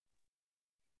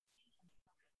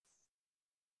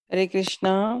Hare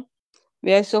Krishna.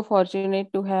 We are so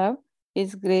fortunate to have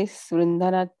His Grace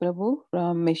Vrindanath Prabhu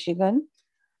from Michigan,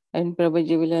 and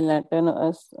Prabhuji will enlighten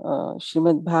us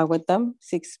Srimad Bhagvatam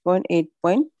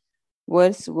 6.8.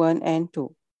 Verse 1 and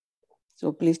 2.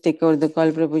 So please take over the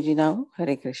call, Prabhuji, now.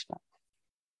 Hare Krishna.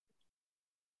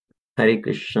 Hare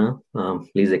Krishna.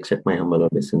 Please accept my humble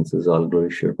obeisances. All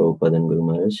glory to Prabhupada and Guru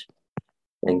Maharaj.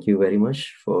 Thank you very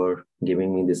much for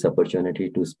giving me this opportunity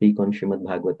to speak on Srimad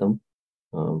Bhagvatam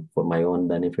for my own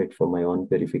benefit, for my own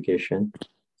purification,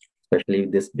 especially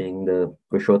this being the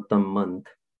Purushottam month.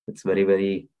 It's very,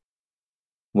 very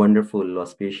wonderful,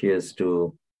 auspicious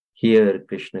to hear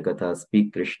Krishna Katha,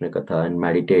 speak Krishna Katha, and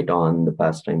meditate on the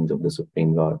pastimes of the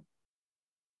Supreme Lord.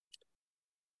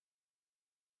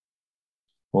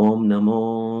 Om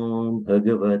Namo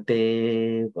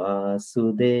Bhagavate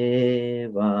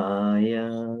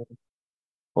Vasudevaya.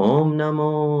 Om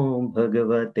Namo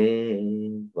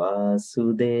Bhagavate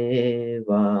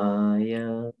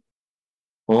Vasudevaya.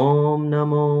 Om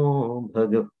Namo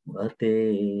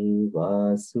Bhagavate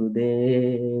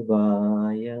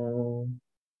Vasudevaya.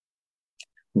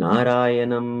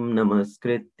 Narayanam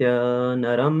Namaskritya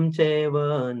Naram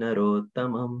Cheva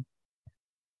Narottamam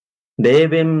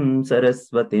Devim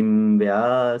Saraswatim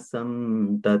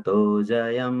Vyasam Tato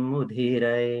Jayam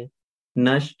Udhiraye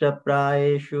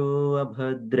Nashtaprayeshu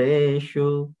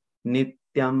Abhadreshu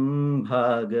Nityam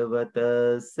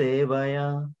Bhagavata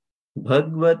Sevaya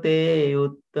Bhagavate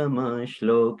Uttama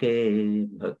Shloke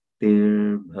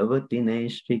Bhaktir Bhavati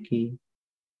Naishtriki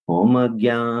Om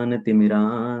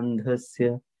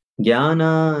Jnanatimirandhasya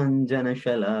Jnananjana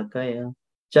Shalakaya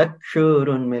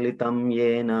Chakshurunmilitam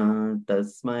Yena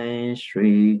Tasmai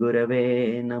Shri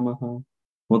Gurave Namaha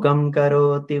Mukam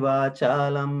Karoti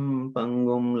Vachalam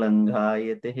Pangum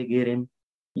Langhayate Girim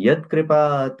Yat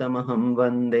Kripatamaham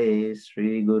Vande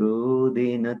Shri Guru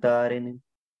Dinatarini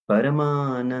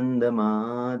Paramananda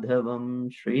Madhavam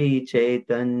Shri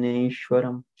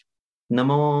Chaitanyeshwaram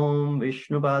Namo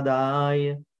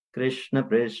Vishnupadaya Krishna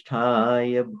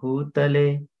Pristhaya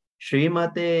Bhutale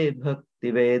Srimate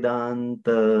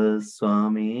Bhaktivedanta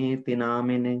Swami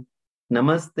Tinamine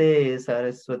Namaste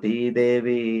Saraswati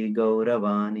Devi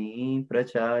Gauravani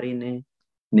Pracharine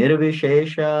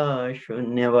Nirvishesha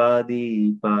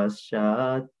Shunyavadi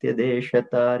Paschatya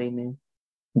Deshatarine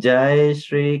Jai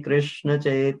Shri Krishna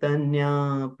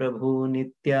Chaitanya Prabhu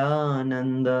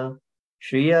Nityananda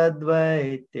Shri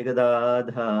Advaita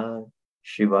Gadadhar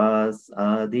Shivas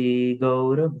Adi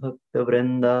Gaura Bhakta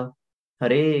Vrinda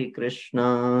Hare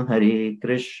Krishna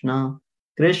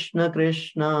Krishna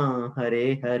Krishna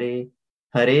Hare Hare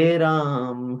Hare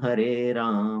Ram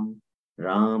Ram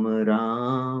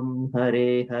Ram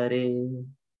Hare Hare.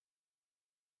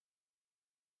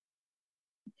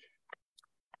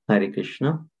 Hare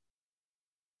Krishna.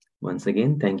 Once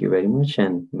again, thank you very much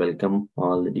and welcome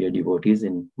all the dear devotees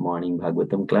in morning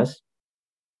Bhagavatam class.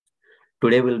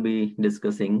 Today we'll be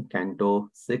discussing Canto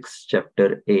 6,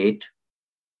 Chapter 8.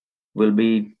 We'll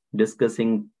be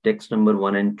discussing text number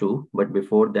 1 and 2, but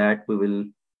before that we will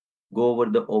go over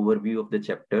the overview of the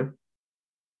chapter.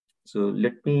 So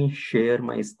let me share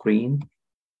my screen.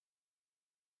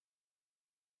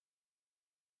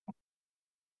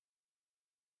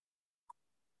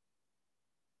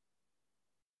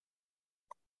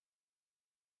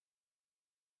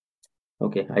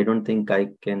 Okay, I don't think I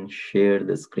can share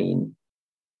the screen.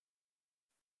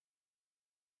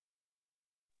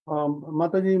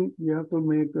 Mataji, you have to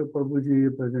make Prabhuji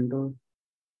a presenter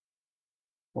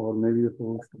or maybe a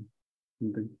host or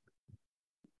something.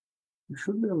 You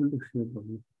should be able to share,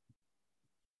 Prabhuji.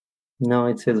 No,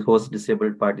 it says host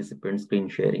disabled participant screen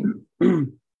sharing.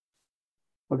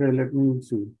 Okay, let me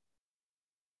see.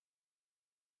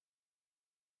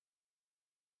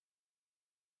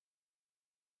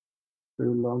 So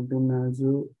you logged in as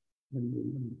you.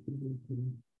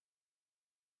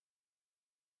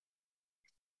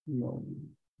 No.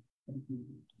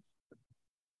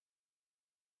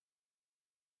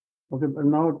 Okay, but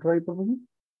now try, Prabhuji.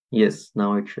 Yes,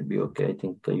 now it should be okay. I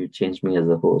think you changed me as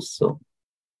a host, so.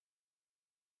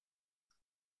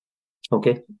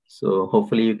 Okay, so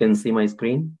hopefully you can see my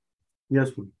screen.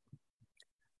 Yes, please.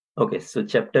 Okay, so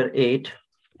chapter 8,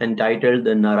 entitled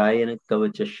the Narayana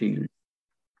Kavacha Shield.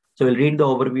 So we'll read the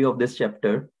overview of this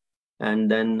chapter and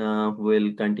then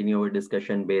we'll continue our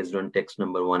discussion based on text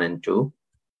number 1 and 2.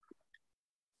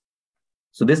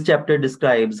 So this chapter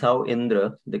describes how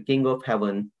Indra, the king of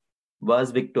heaven,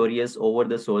 was victorious over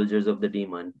the soldiers of the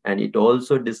demon, and it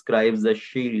also describes the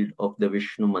shield of the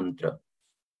Vishnu mantra.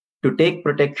 To take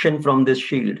protection from this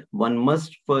shield, one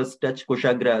must first touch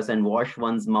Kushagras and wash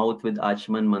one's mouth with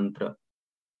Achman mantra.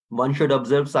 One should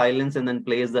observe silence and then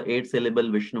place the 8-syllable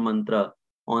Vishnu mantra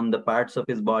on the parts of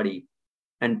his body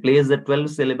and place the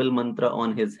 12-syllable mantra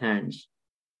on his hands.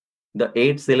 The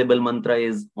 8-syllable mantra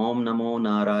is Om Namo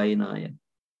Narayanaya.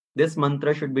 This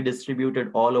mantra should be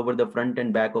distributed all over the front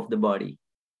and back of the body.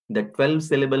 The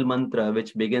 12-syllable mantra,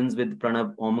 which begins with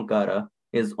Pranav Omkara,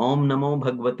 is Om Namo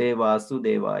Bhagavate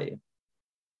Vasudevaya.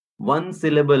 One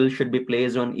syllable should be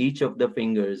placed on each of the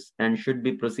fingers and should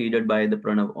be preceded by the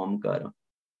Pranav Omkara.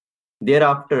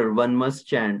 Thereafter, one must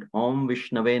chant Om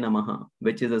Vishnave Namaha,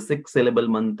 which is a 6-syllable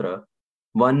mantra.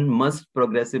 One must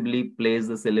progressively place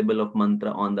the syllable of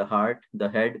mantra on the heart, the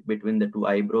head, between the 2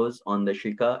 eyebrows, on the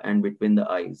shika, and between the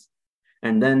eyes.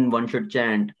 And then one should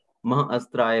chant Maha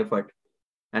Astraya Fat,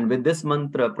 and with this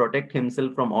mantra protect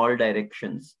himself from all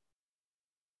directions.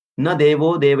 Na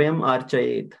Devo Devam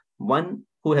Archayet. One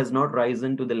who has not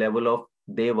risen to the level of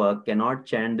Deva cannot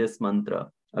chant this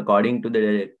mantra. According to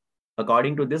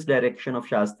this direction of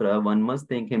Shastra, one must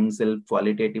think himself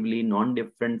qualitatively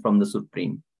non-different from the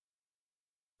Supreme.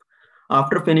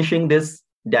 After finishing this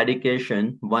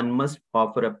dedication, one must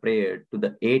offer a prayer to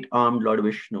the 8-armed Lord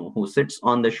Vishnu who sits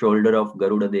on the shoulder of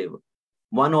Garuda Deva.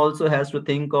 One also has to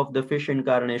think of the fish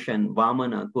incarnation,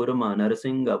 Vamana, Kurma,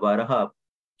 Narasingha, Varaha,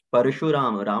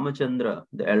 Parashurama, Ramachandra,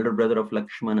 the elder brother of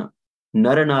Lakshmana,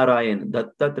 Naranarayan,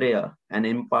 Dattatreya, an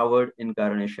empowered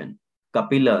incarnation,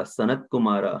 Kapila, Sanat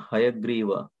Kumara,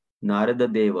 Hayagriva, Narada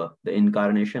Deva, the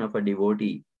incarnation of a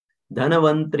devotee,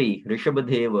 Dhanavantri,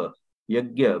 Rishabhadeva,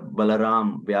 Yagya,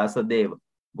 Balaram, Vyasadeva,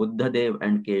 Buddhadev,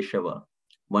 and Keshava.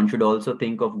 One should also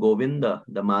think of Govinda,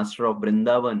 the master of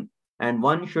Vrindavan, and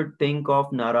one should think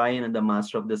of Narayan, the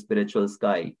master of the spiritual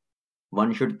sky.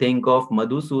 One should think of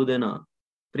Madhusudana,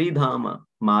 Tridhama,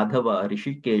 Madhava,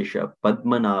 Rishikesha,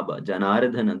 Padmanabha,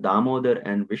 Janardhana, Damodar,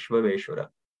 and Vishvaveshwara,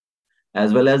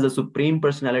 as well as the Supreme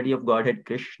Personality of Godhead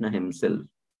Krishna himself.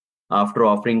 After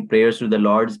offering prayers to the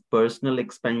Lord's personal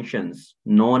expansions,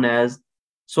 known as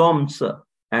Somsa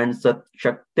and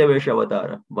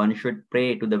Shaktaveshavatara, one should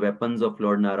pray to the weapons of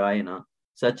Lord Narayana,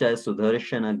 such as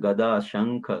Sudarshana, Gada,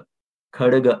 Shankha,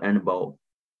 Khadga, and Bow.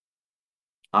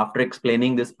 After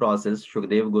explaining this process,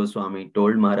 Shukdev Goswami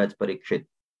told Maharaj Parikshit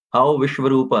how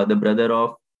Vishvarupa, the brother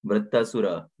of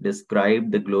Vrittasura,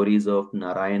 described the glories of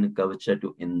Narayan Kavacha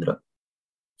to Indra.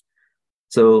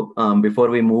 So before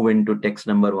we move into text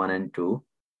number 1 and 2,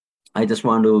 I just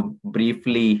want to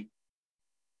briefly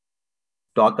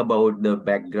talk about the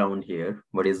background here,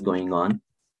 what is going on.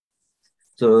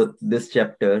 So this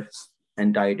chapter,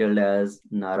 entitled as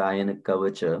Narayana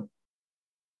Kavacha,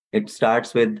 it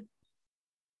starts with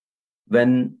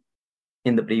when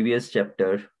in the previous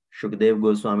chapter, Shukdev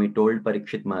Goswami told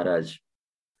Parikshit Maharaj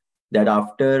that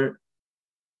after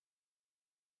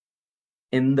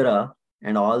Indra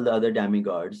and all the other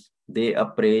demigods, they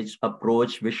approach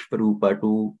Vishvarupa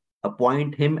to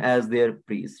appoint him as their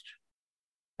priest.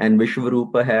 And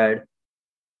Vishvarupa had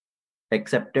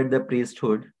accepted the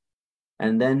priesthood.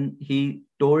 And then he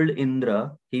told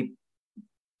Indra, he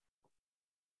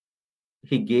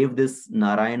gave this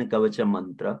Narayana Kavacha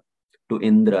mantra to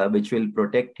Indra, which will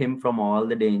protect him from all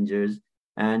the dangers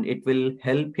and it will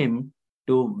help him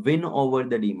to win over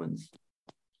the demons.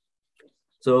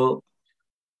 So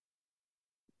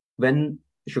when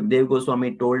Shukdev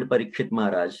Goswami told Parikshit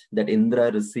Maharaj that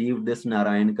Indra received this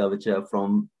Narayana Kavacha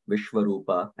from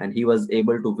Vishvarupa and he was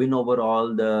able to win over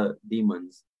all the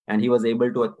demons and he was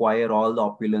able to acquire all the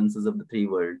opulences of the 3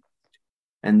 worlds.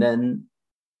 And then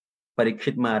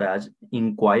Parikshit Maharaj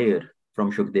inquired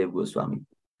from Shukdev Goswami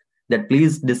that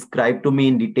please describe to me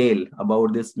in detail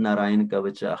about this Narayana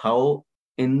Kavacha, how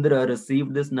Indra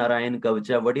received this Narayana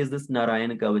Kavacha, what is this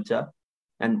Narayana Kavacha,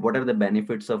 and what are the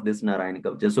benefits of this Narayana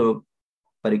Kavacha. So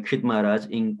Parikshit Maharaj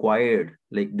inquired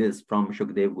like this from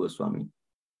Shukdev Goswami.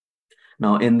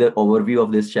 Now in the overview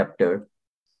of this chapter,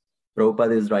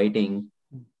 Prabhupada is writing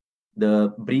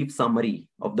the brief summary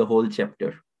of the whole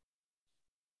chapter.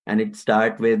 And it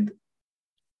starts with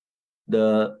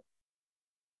the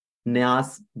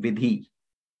Nyas Vidhi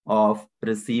of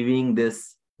receiving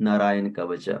this Narayana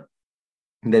Kavacha.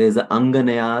 There is Anga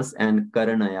Nyas and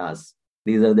Kara Nyas.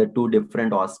 These are the 2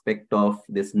 different aspects of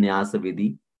this Nyasa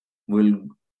Vidhi. We'll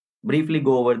briefly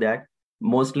go over that.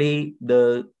 Mostly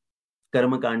the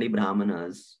Karmakandi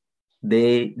Brahmanas,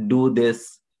 they do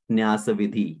this Nyasa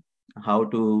Vidhi, how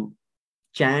to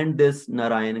chant this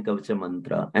Narayana Kavacha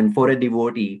mantra. And for a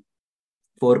devotee,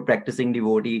 for practicing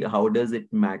devotee, how does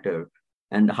it matter?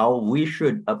 And how we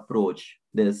should approach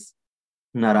this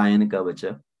Narayana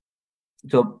Kavacha.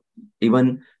 So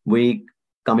even we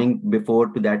coming before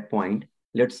to that point,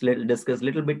 let's discuss a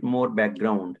little bit more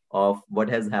background of what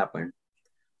has happened.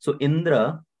 So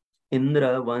Indra,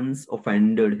 Indra once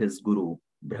offended his guru,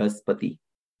 Brahaspati.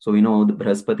 So we know the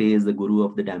Brahaspati is the guru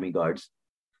of the demigods.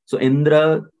 So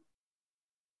Indra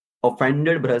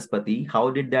offended Brahaspati. How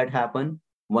did that happen?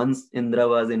 Once Indra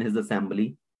was in his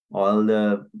assembly, all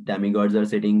the demigods are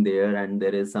sitting there, and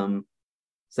there is some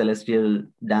celestial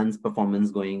dance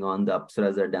performance going on. The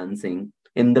Apsaras are dancing.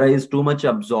 Indra is too much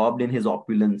absorbed in his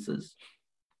opulences.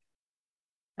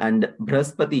 And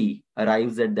Brahaspati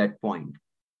arrives at that point.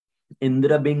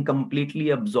 Indra, being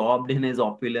completely absorbed in his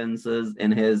opulences,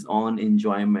 in his own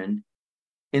enjoyment,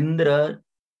 Indra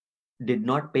did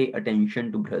not pay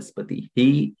attention to Brahaspati.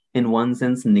 He, in one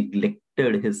sense,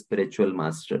 neglected his spiritual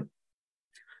master.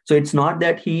 So it's not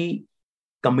that he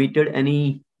committed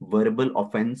any verbal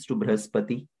offense to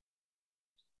Brahaspati,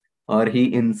 or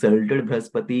he insulted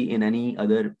Brahaspati in any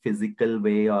other physical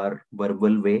way or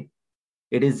verbal way.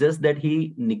 It is just that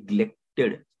he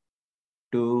neglected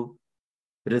to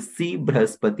receive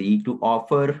Brahaspati, to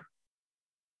offer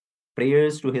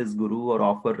prayers to his guru or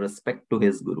offer respect to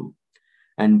his guru.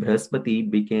 And Brahaspati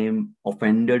became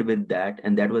offended with that,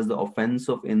 and that was the offense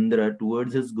of Indra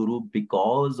towards his guru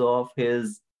because of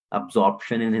his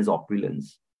absorption in his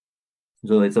opulence.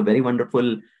 So it's a very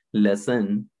wonderful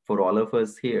lesson for all of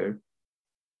us here.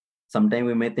 Sometimes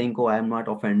we may think, oh, I am not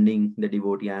offending the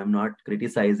devotee, I am not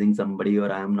criticizing somebody,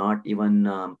 or I am not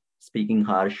even speaking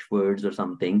harsh words or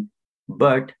something.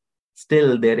 But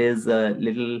still, there is a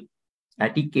little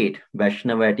etiquette,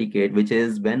 Vaishnava etiquette, which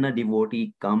is when a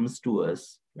devotee comes to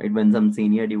us, right? When some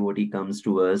senior devotee comes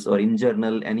to us, or in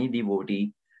general, any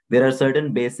devotee, there are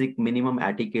certain basic minimum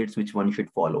etiquettes which one should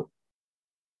follow.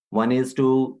 One is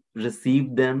to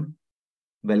receive them,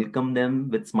 welcome them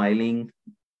with smiling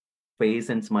face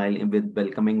and smile with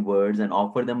welcoming words, and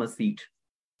offer them a seat.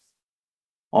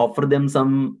 Offer them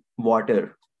some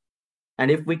water. And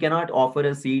if we cannot offer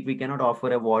a seat, we cannot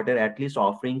offer a water, at least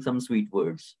offering some sweet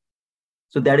words.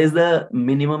 So that is the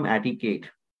minimum etiquette.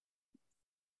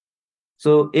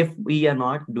 So if we are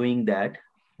not doing that,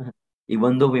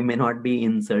 even though we may not be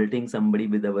insulting somebody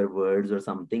with our words or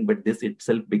something, but this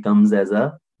itself becomes as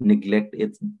a neglect,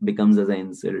 it becomes as an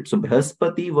insult. So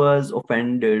Brahaspati was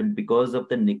offended because of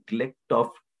the neglect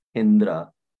of Indra,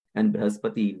 and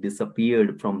Brahaspati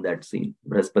disappeared from that scene.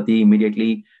 Brahaspati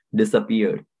immediately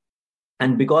disappeared.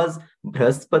 And because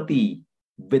Brahaspati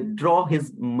withdraw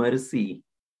his mercy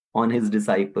on his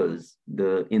disciples,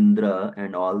 the Indra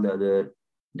and all the other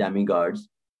demigods,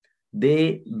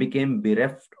 they became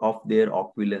bereft of their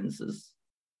opulences.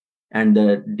 And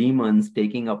the demons,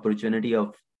 taking opportunity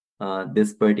of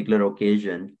this particular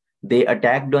occasion, they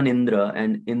attacked on Indra,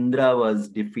 and Indra was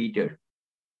defeated.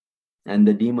 And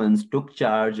the demons took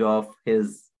charge of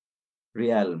his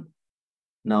realm.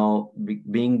 Now,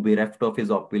 being bereft of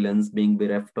his opulence, being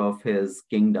bereft of his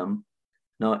kingdom,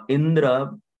 now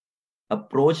Indra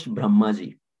approached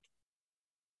Brahmaji.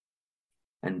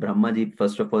 And Brahmaji,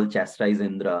 first of all, chastised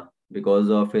Indra because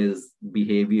of his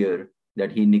behavior,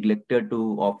 that he neglected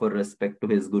to offer respect to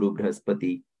his guru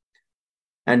Brahaspati.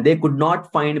 And they could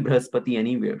not find Brahaspati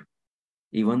anywhere.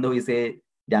 Even though we say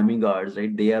demigods,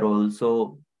 right? They are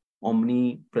also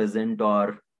omnipresent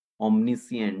or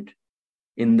omniscient.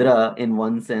 Indra, in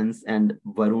one sense, and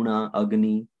Varuna,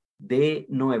 Agni, they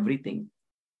know everything.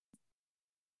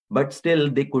 But still,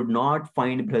 they could not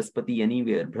find Brahaspati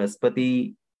anywhere.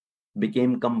 Brahaspati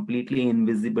became completely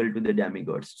invisible to the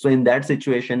demigods. So in that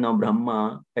situation, now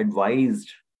Brahma advised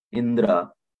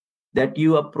Indra that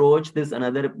you approach this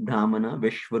another Brahmana,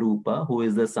 Vishvarupa, who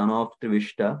is the son of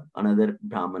Trivishta, another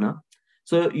Brahmana.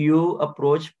 So you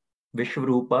approach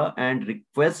Vishvarupa and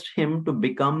request him to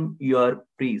become your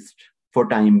priest for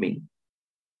time being.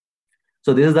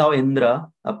 So this is how Indra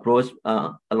approached,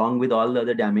 along with all the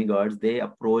other demigods, they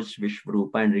approached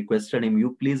Vishvarupa and requested him,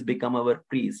 you please become our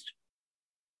priest.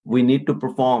 We need to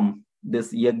perform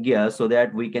this yajna so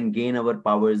that we can gain our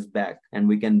powers back and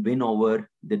we can win over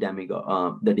the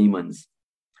demons.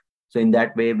 So in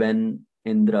that way, when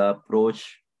Indra approached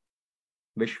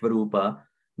Vishvarupa,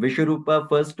 Vishvarupa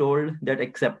first told that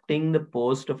accepting the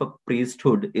post of a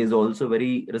priesthood is also a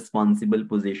very responsible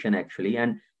position actually.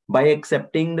 And by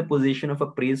accepting the position of a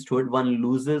priesthood, one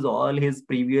loses all his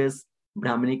previous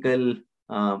Brahminical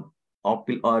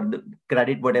or the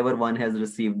credit, whatever one has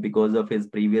received because of his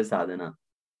previous sadhana.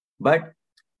 But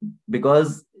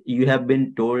because you have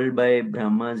been told by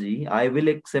Brahmaji, I will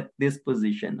accept this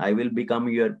position, I will become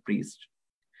your priest.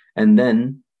 And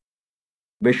then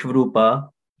Vishvarupa,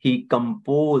 he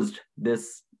composed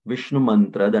this Vishnu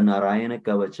mantra, the Narayana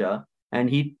Kavacha, and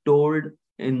he told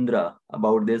Indra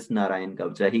about this Narayana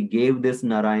Kavacha. He gave this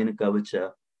Narayana Kavacha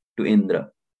to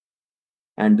Indra.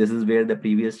 And this is where the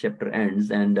previous chapter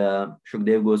ends. And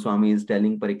Shukdev Goswami is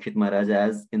telling Parikshit Maharaj,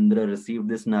 as Indra received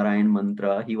this Narayan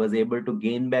mantra, he was able to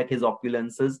gain back his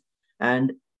opulences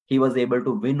and he was able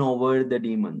to win over the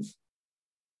demons.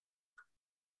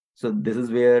 So this is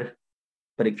where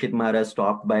Parikshit Maharaj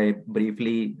stopped by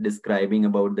briefly describing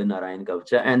about the Narayan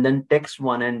Kavacha. And then text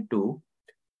 1 and 2,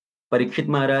 Parikshit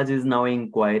Maharaj is now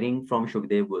inquiring from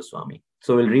Shukdev Goswami.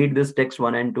 So we'll read this text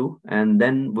 1 and 2, and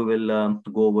then we will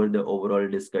go over the overall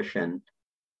discussion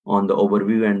on the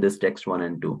overview and this text 1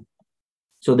 and 2.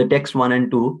 So the text 1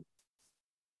 and 2,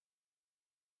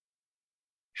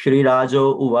 Shri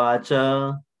Rajo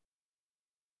Uvacha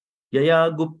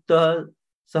Yaya Gupta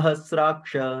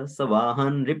Sahasraksha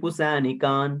Savahan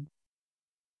Ripusanikan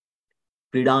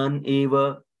Pridan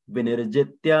Eva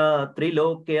Vinirjitya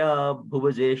Trilokya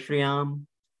Bhuvaje Shriyam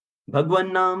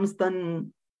Bhagwannam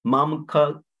Stan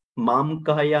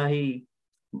Mamkahayahi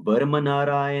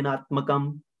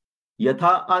Varmanarayanatmakam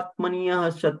Yatha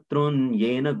Atmaniyah Shatrun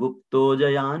Yena Gupto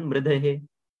Jayan Mridhe.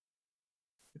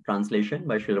 Translation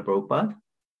by Srila Prabhupada.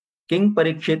 King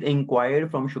Parikshit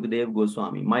inquired from Shukdev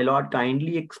Goswami, "My lord,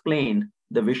 kindly explain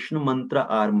the Vishnu mantra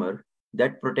armor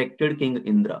that protected King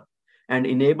Indra and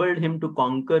enabled him to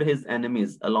conquer his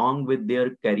enemies along with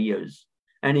their carriers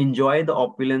and enjoy the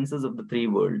opulences of the three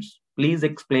worlds. Please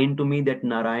explain to me that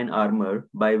Narayan armor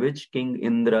by which King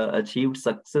Indra achieved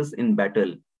success in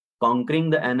battle, conquering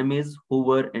the enemies who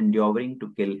were endeavoring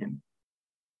to kill him."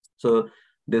 So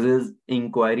this is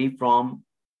inquiry from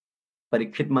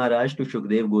Parikshit Maharaj to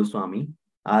Shukdev Goswami,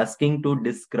 asking to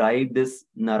describe this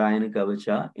Narayana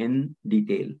Kavacha in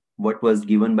detail, what was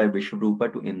given by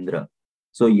Vishwarupa to Indra.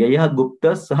 So Yaya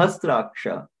Gupta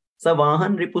Sahasraksha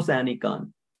Savahan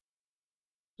Ripusanikan.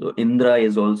 So Indra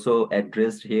is also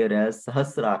addressed here as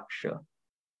Sahasraksha,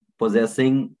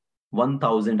 possessing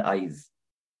 1,000 eyes.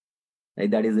 Right?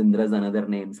 That is Indra's another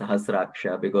name,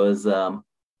 Sahasraksha, because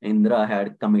Indra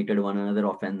had committed one another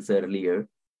offense earlier.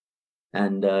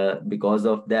 And because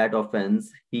of that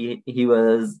offense, he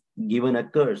was given a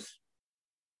curse.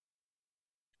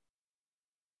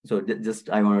 So just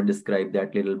I want to describe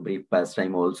that little brief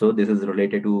pastime also. This is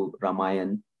related to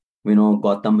Ramayana. We know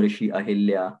Gautam Rishi,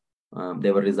 Ahilya,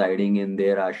 they were residing in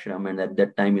their ashram, and at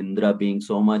that time Indra, being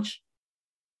so much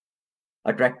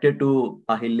attracted to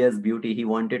Ahilya's beauty, he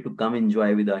wanted to come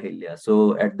enjoy with Ahilya.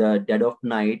 So at the dead of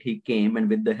night, he came, and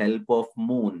with the help of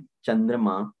moon,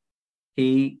 Chandrama,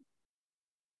 he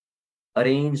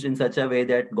arranged in such a way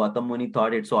that Gautam Muni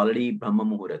thought it's already Brahma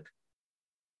Muhurat.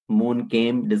 Moon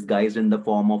came disguised in the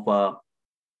form of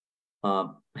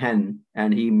a hen,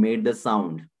 and he made the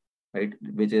sound, right,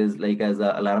 which is like as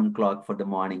an alarm clock for the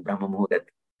morning, Brahma Muhurat.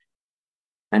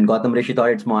 And Gautam Rishi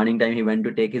thought it's morning time. He went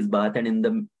to take his bath, and in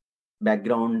the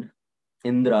background,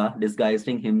 Indra,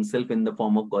 disguising himself in the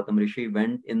form of Gautam Rishi,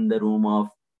 went in the room of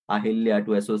Ahilya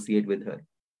to associate with her.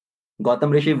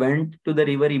 Gautam Rishi went to the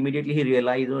river. Immediately he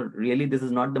realized, oh, really, this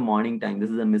is not the morning time.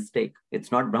 This is a mistake.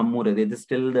 It's not Brahmurat. It is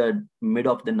still the mid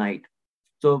of the night.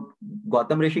 So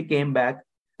Gautam Rishi came back,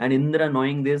 and Indra,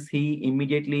 knowing this, he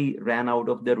immediately ran out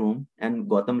of the room, and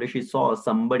Gautam Rishi saw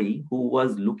somebody who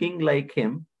was looking like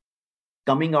him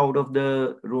coming out of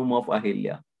the room of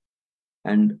Ahilya.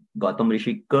 And Gautam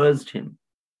Rishi cursed him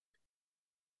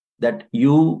that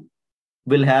you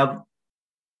will have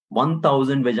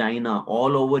 1,000 vagina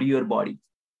all over your body.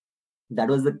 That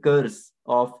was the curse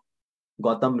of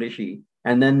Gautam Rishi.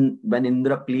 And then when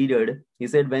Indra pleaded, he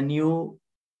said, when you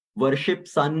worship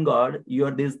sun god,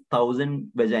 your this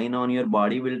 1,000 vagina on your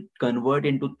body will convert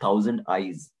into 1,000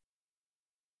 eyes.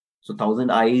 So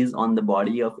 1,000 eyes on the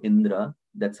body of Indra.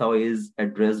 That's how he is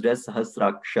addressed as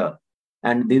Sahasraksha.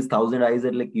 And these 1,000 eyes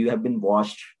are like you have been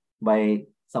washed by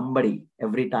somebody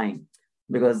every time,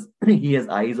 because he has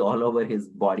eyes all over his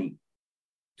body.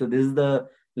 So this is the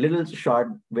little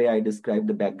short way I describe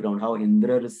the background, how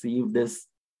Indra received this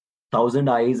 1,000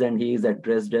 eyes and he is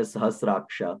addressed as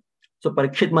Sahasraksha. So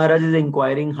Parikshit Maharaj is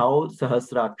inquiring how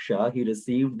Sahasraksha, he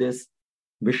received this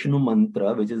Vishnu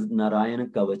mantra, which is Narayana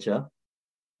Kavacha,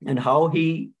 and how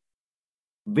he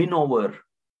win over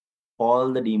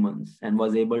all the demons and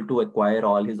was able to acquire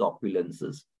all his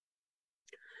opulences.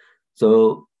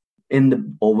 So in the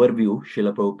overview,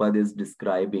 Srila Prabhupada is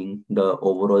describing the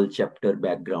overall chapter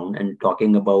background and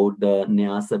talking about the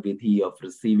Nyasa Vidhi of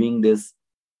receiving this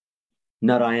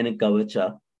Narayana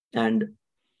Kavacha. And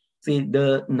see,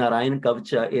 the Narayana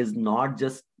Kavacha is not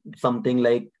just something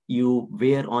like you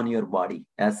wear on your body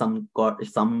as some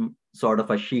sort of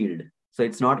a shield. So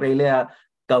it's not really a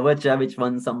Kavacha which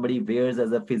somebody wears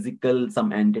as a physical,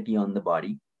 some entity on the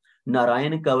body.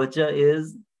 Narayana Kavacha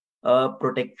is a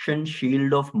protection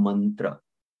shield of mantra.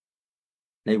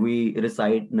 Like we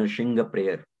recite Narshinga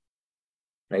prayer,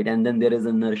 right? And then there is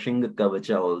a Narshinga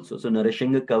Kavacha also. So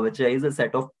Narshinga Kavacha is a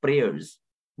set of prayers.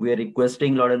 We are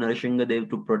requesting Lord Narshinga Dev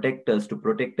to protect us, to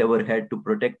protect our head, to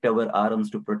protect our arms,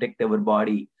 to protect our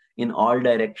body in all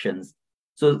directions.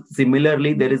 So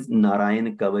similarly, there is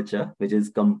Narayana Kavacha, which is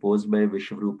composed by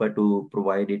Vishvarupa to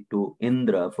provide it to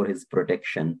Indra for his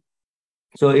protection.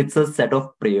 So it's a set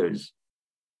of prayers.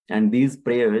 And these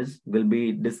prayers will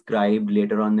be described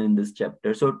later on in this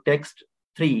chapter. So text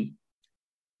 3,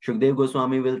 Shukdev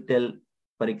Goswami will tell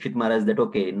Parikshit Maharaj that,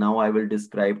 okay, now I will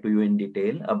describe to you in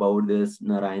detail about this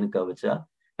Narayana Kavacha.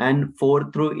 And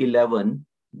 4 through 11,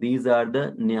 these are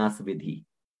the Nyas Vidhi,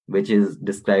 which is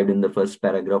described in the first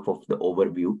paragraph of the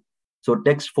overview. So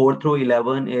text 4 through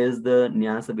 11 is the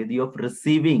Nyas Vidhi of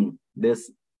receiving this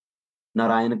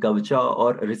Narayana Kavacha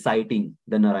or reciting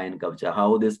the Narayana Kavacha,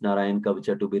 how this Narayana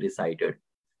Kavacha to be recited.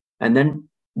 And then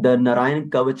the Narayana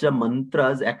Kavacha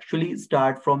mantras actually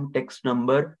start from text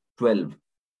number 12.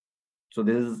 So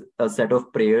this is a set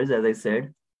of prayers, as I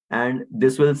said, and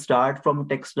this will start from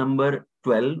text number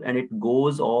 12 and it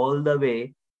goes all the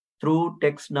way through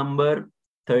text number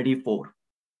 34.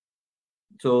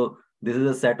 So this is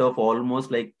a set of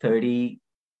almost like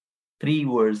 33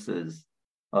 verses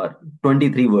or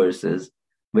 23 verses,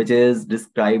 which is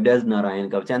described as Narayana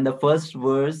Kavacha. And the first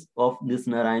verse of this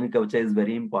Narayana Kavacha is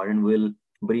very important. We'll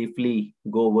briefly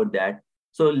go over that.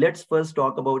 So let's first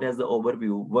talk about as the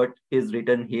overview what is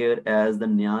written here as the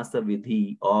Nyasa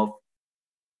Vidhi of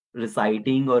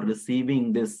reciting or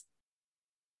receiving this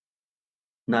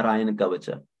Narayana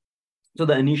Kavacha. So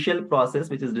the initial process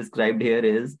which is described here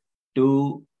is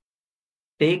to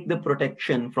take the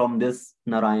protection from this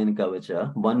Narayana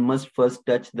Kavacha. One must first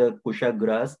touch the kusha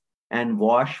grass and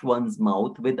wash one's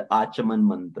mouth with Achaman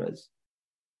mantras.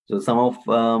 So some of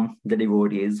the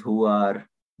devotees who are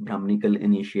Brahmanical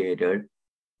initiated,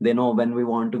 they know when we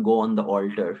want to go on the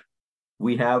altar,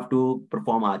 we have to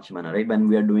perform Achamana, right? When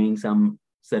we are doing some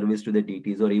service to the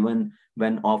deities or even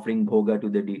when offering bhoga to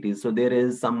the deities. So there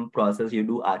is some process you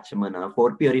do Achamana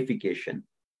for purification.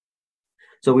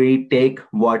 So we take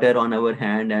water on our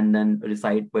hand and then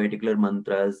recite particular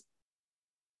mantras.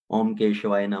 Om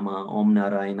Keshavaya Nama, Om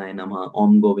Narayanaya Nama,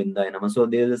 Om Govindaya Nama. So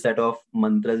there is a set of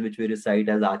mantras which we recite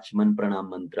as Achman Pranam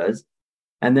mantras.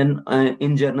 And then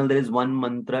in general, there is one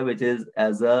mantra which is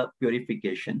as a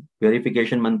purification.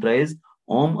 Purification mantra is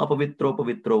Om Apavitro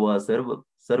Pavitro Va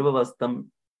Sarvavastam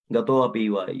Gato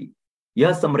Apivai.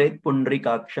 Yah Samret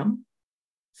Pundrikaksham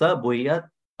Sa Bhuyat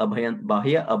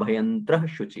Bahya Abhayantra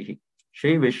Shuchihi.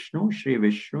 Shri Vishnu, Shri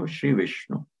Vishnu, Shri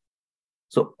Vishnu.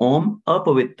 So Om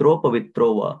Apavitro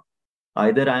Pavitro Va.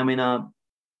 Either I am in a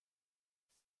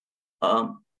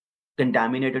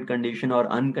contaminated condition or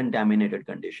uncontaminated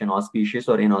condition, auspicious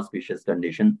or inauspicious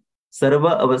condition.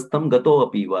 Sarva avastam gato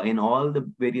apiva, in all the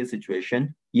various situations.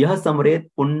 Yah samret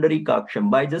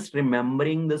pundarikaksham, by just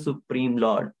remembering the Supreme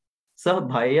Lord. Sah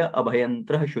bhaya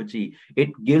abhayantra shuchi, it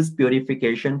gives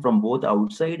purification from both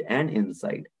outside and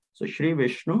inside. So Shri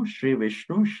Vishnu, Shri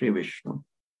Vishnu, Shri Vishnu.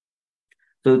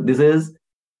 So this is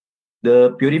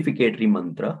the purificatory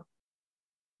mantra.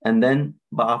 And then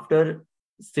after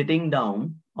sitting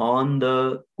down on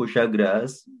the kusha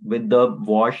grass with the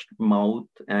washed mouth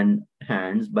and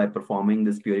hands by performing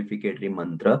this purificatory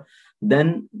mantra,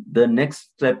 then the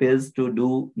next step is to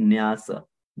do nyasa.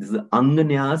 This is anga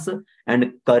nyasa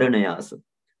and karana nyasa.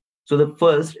 So the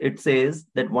first, it says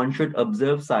that one should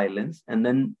observe silence and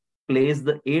then place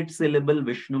the 8-syllable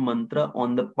Vishnu mantra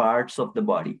on the parts of the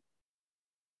body.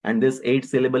 And this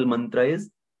 8-syllable mantra is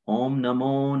Om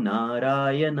Namo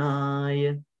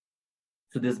Narayanaya.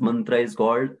 So this mantra is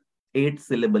called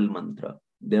 8-syllable mantra.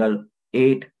 There are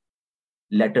 8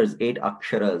 letters, 8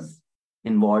 aksharas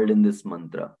involved in this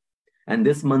mantra. And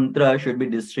this mantra should be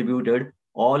distributed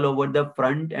all over the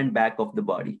front and back of the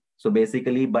body. So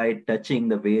basically by touching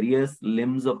the various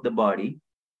limbs of the body,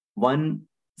 one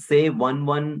say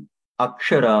one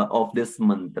akshara of this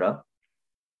mantra.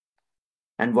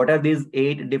 And what are these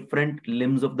 8 different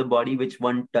limbs of the body which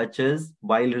one touches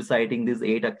while reciting these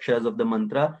 8 aksharas of the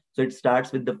mantra? So it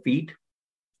starts with the feet.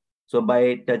 So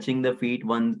by touching the feet,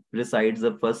 one recites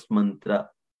the first mantra,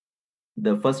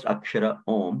 the first akshara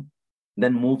Om,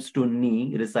 then moves to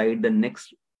knee, recite the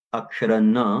next akshara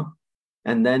Na,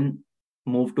 and then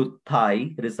move to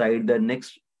thigh, recite the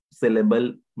next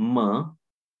syllable Ma,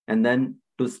 and then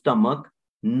to stomach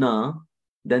Na,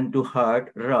 then to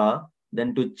heart Ra,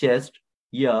 then to chest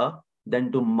Ya, then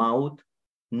to mouth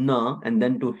Na, and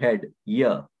then to head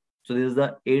Ya. So this is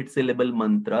the 8-syllable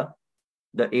mantra.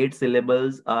 The 8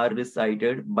 syllables are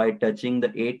recited by touching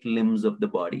the 8 limbs of the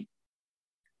body.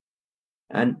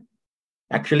 And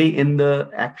Actually, in the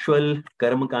actual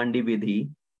Karmakandi Vidhi,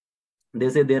 they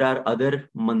say there are other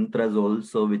mantras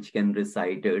also which can be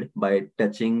recited by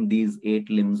touching these 8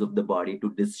 limbs of the body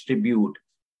to distribute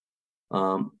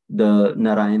the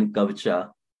Narayan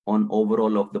Kavacha on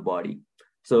overall of the body.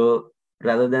 So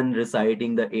rather than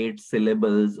reciting the 8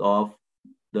 syllables of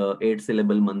the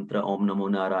 8-syllable mantra Om Namo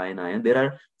Narayanaya, there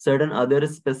are certain other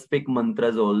specific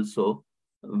mantras also,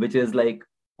 which is like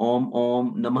Om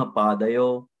Om Namah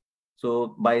Padayo.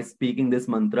 So by speaking this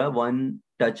mantra, one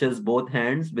touches both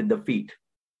hands with the feet.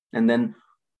 And then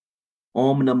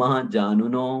Om Namah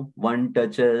Januno, one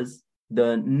touches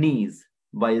the knees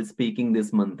while speaking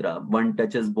this mantra. One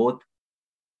touches both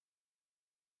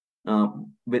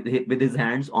with his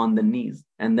hands on the knees.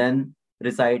 And then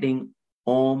reciting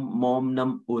Om Mom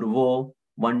Nam Urvo,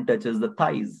 one touches the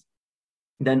thighs.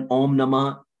 Then Om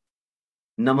Nama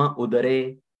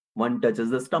Udare, one touches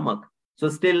the stomach. So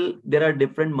still there are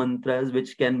different mantras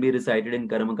which can be recited in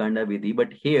Karmakanda Vidhi,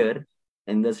 but here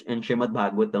in Srimad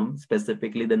Bhagvatam,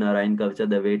 specifically the Narayan Kavacha,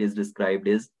 the way it is described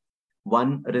is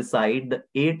one recite the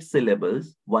 8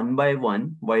 syllables one by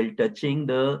one while touching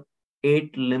the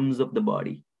 8 limbs of the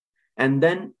body. And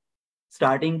then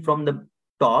starting from the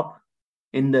top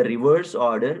in the reverse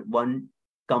order, one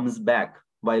comes back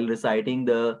while reciting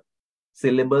the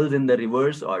syllables in the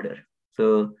reverse order.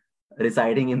 So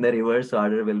reciting in the reverse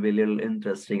order will be a little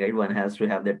interesting, right? One has to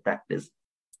have that practice.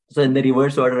 So in the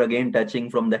reverse order, again, touching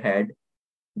from the head,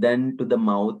 then to the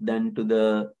mouth, then to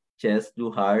the chest,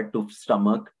 to heart, to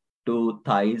stomach, to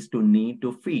thighs, to knee,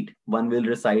 to feet. One will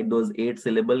recite those 8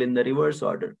 syllables in the reverse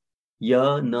order.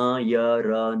 Ya, na, ya,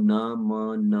 ra, na,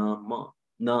 ma,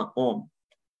 na, om.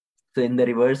 So in the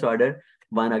reverse order,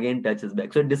 one again touches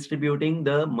back. So distributing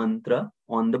the mantra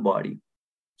on the body.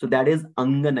 So that is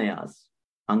Anganayas.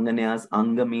 Anganayas,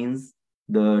 Anga means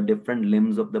the different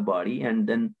limbs of the body, and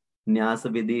then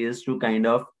Nyasa Vidhi is to kind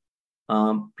of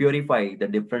purify the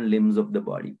different limbs of the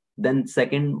body. Then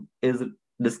second is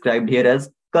described here as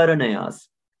Karanayas.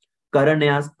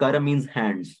 Karanayas, Kara means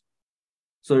hands.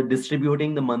 So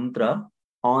distributing the mantra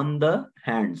on the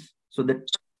hands. So that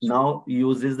now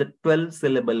uses the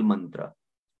 12-syllable mantra.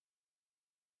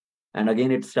 And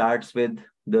again, it starts with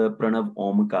the Pranav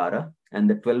Omkara. And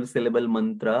the 12-syllable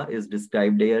mantra is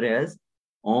described here as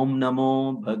Om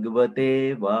Namo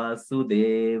Bhagavate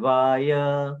Vasudevaya.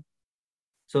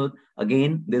 So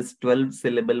again, this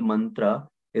 12-syllable mantra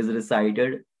is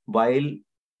recited while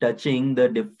touching the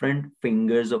different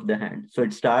fingers of the hand. So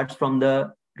it starts from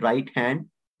the right hand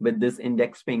with this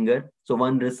index finger. So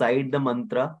one recite the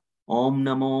mantra Om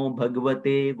Namo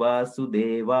Bhagavate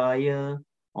Vasudevaya.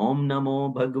 Om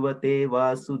Namo Bhagavate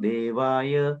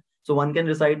Vasudevaya. So one can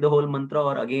recite the whole mantra,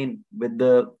 or again with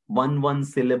the one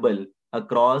syllable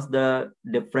across the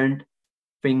different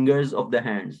fingers of the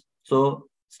hands. So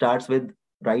starts with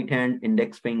right hand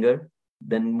index finger,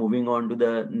 then moving on to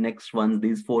the next ones,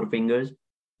 these 4 fingers,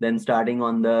 then starting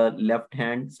on the left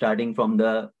hand, starting from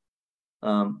the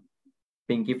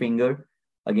pinky finger,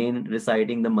 again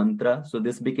reciting the mantra. So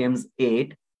this becomes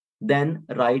 8. Then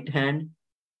right hand,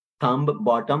 thumb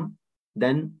bottom,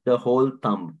 then the whole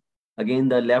thumb. Again,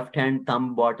 the left hand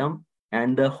thumb bottom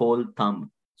and the whole thumb.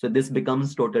 So this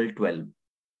becomes total 12.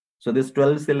 So this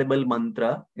 12-syllable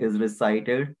mantra is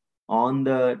recited on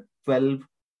the 12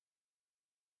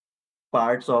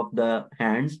 parts of the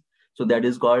hands. So that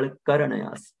is called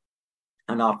Karanayas.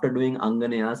 And after doing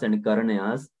Anganayas and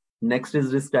Karanayas, next is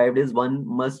described as one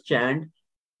must chant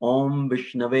Om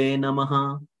Vishnave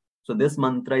Namaha. So this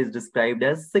mantra is described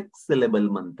as 6-syllable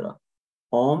mantra.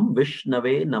 Om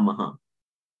Vishnave Namaha.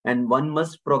 And one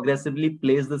must progressively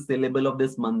place the syllable of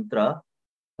this mantra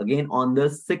again on the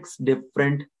 6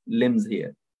 different limbs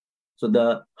here. So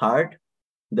the heart,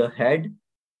 the head,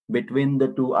 between the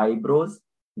 2 eyebrows,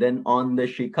 then on the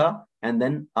shikha, and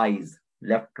then eyes,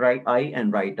 left, right eye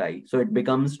and right eye. So it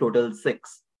becomes total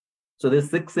 6. So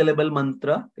this 6-syllable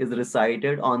mantra is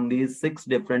recited on these 6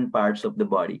 different parts of the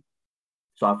body.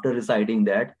 So after reciting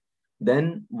that,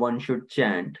 then one should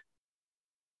chant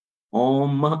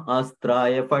Om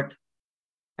Astraya Fat,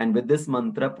 and with this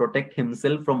mantra protect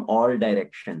himself from all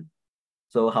direction.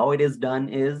 So how it is done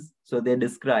is, so they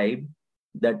describe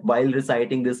that while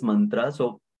reciting this mantra,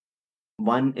 so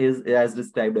one is as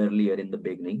described earlier in the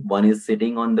beginning, one is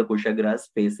sitting on the kushagras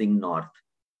facing north,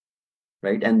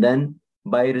 right? And then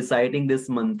by reciting this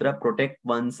mantra, protect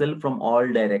oneself from all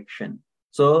direction.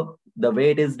 So the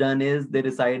way it is done is they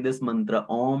recite this mantra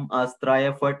Om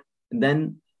Astraya Fat,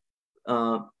 then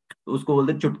usko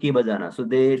bolte chutki bajana. So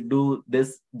they do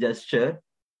this gesture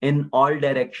in all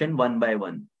direction one by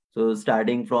one. So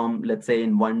starting from, let's say,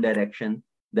 in one direction,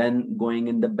 then going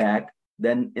in the back,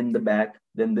 then in the back,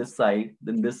 then this side,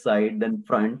 then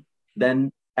front,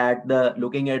 then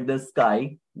looking at the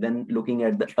sky, then looking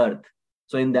at the earth.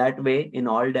 So in that way, in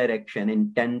all direction,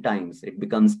 in 10 times, it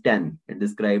becomes 10. It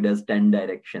described as 10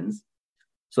 directions.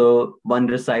 So one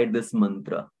recite this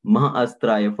mantra, Maha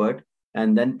Astraya Fat,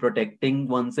 and then protecting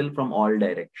oneself from all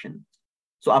direction.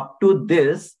 So up to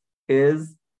this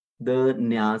is the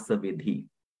Nyasa Vidhi.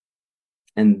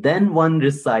 And then one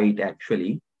recite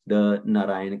actually the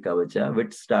Narayana Kavacha,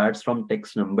 which starts from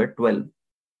text number 12.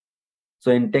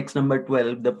 So in text number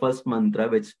 12, the first mantra,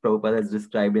 which Prabhupada has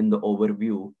described in the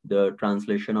overview, the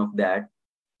translation of that.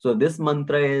 So this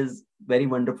mantra is very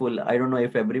wonderful. I don't know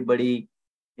if everybody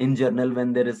in general,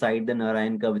 when they recite the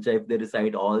Narayana Kavacha, if they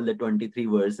recite all the 23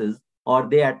 verses, or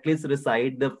they at least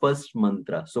recite the first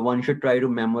mantra. So one should try to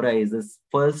memorize this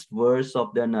first verse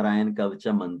of the Narayana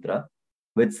Kavacha mantra,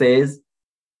 which says,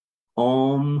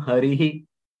 Om Harihi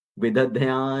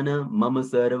Vidadhyana Mama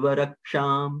Sarva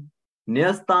Raksham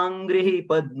Nyastangrihi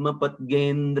Padma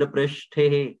Padgendra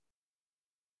Prishthe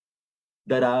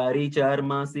Darari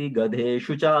Charmasi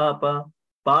Gadheshu Chapa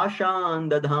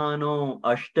Pashan Dadhano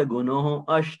Ashtaguno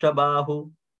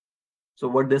Ashtabahu. So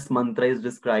what this mantra is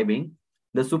describing,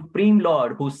 the Supreme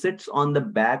Lord who sits on the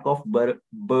back of bird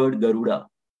Garuda,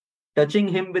 touching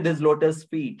him with his lotus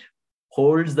feet,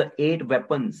 holds the 8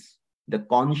 weapons, the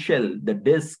conch shell, the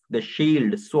disc, the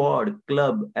shield, sword,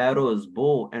 club, arrows,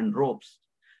 bow, and ropes.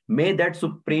 May that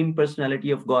Supreme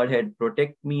Personality of Godhead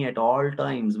protect me at all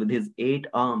times with his 8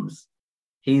 arms.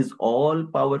 He is all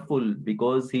powerful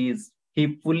because he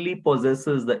fully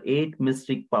possesses the 8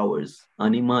 mystic powers,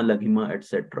 Anima, Laghima,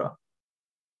 etc.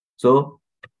 So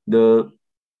the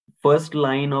first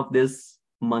line of this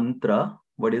mantra,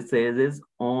 what it says is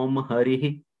Om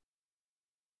Harihi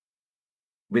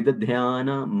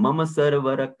Vidadhyana Mama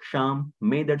Sarva Raksham.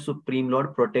 May that Supreme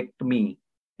Lord protect me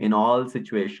in all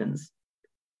situations.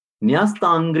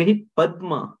 Nyastangrihi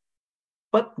Padma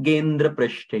Pat Gendra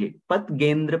Prishthe. Pat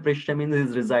Gendra Prishtha means he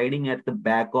is residing at the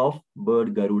back of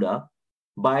bird Garuda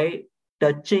by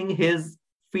touching his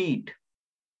feet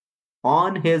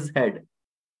on his head.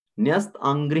 Nyast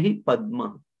Angrihi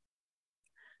Padma.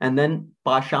 And then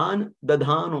Pashan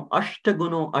Dadhano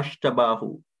Ashtaguno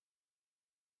Ashtabahu.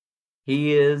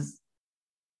 He is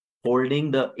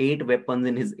holding the 8 weapons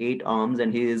in his 8 arms,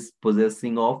 and he is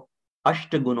possessing of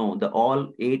Ashtaguno, the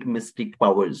all 8 mystic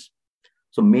powers.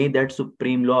 So may that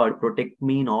Supreme Lord protect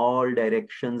me in all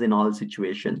directions, in all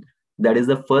situations. That is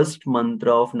the first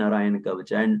mantra of Narayana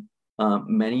Kavacha. And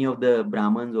many of the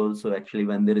Brahmins also, actually,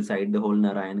 when they recite the whole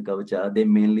Narayana Kavacha, they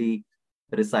mainly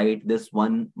recite this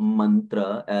one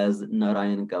mantra as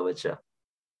Narayana Kavacha.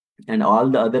 And all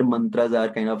the other mantras are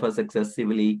kind of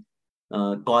successively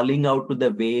calling out to the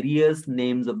various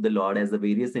names of the Lord as the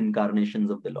various incarnations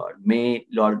of the Lord. May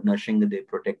Lord Nrsimhadev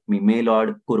protect me. May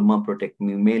Lord Kurma protect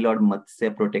me. May Lord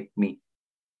Matsya protect me.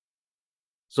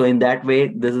 So in that way,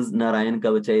 this is Narayana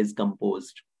Kavacha is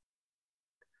composed.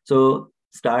 So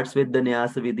starts with the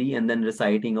Nyasa Vidhi and then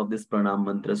reciting of this Pranam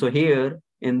mantra. So here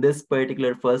in this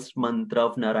particular first mantra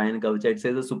of Narayana Kavacha, it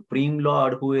says the Supreme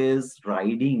Lord who is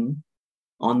riding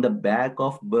on the back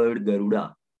of bird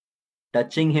Garuda,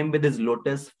 touching him with his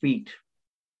lotus feet.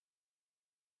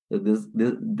 So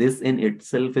this in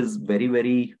itself is very,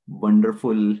 very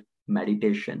wonderful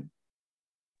meditation.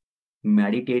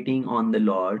 Meditating on the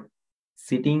Lord,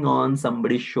 sitting on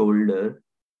somebody's shoulder,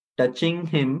 touching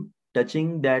him,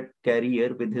 touching that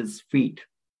carrier with his feet.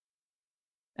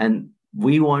 And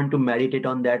we want to meditate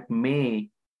on that. May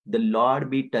the Lord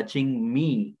be touching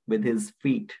me with his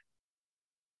feet.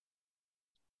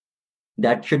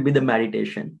 That should be the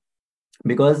meditation.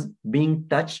 Because being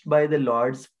touched by the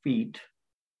Lord's feet,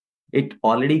 it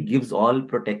already gives all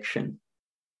protection.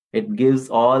 It gives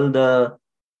all the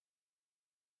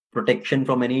protection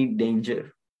from any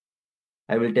danger.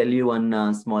 I will tell you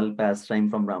one small pastime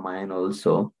from Ramayana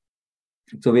also.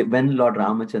 So when Lord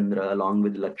Ramachandra along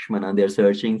with Lakshmana, they're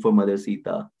searching for Mother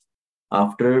Sita.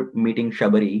 After meeting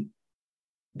Shabari,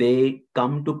 they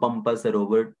come to Pampa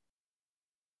Sarovar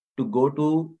to go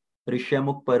to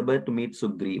Rishyamukh Parbat to meet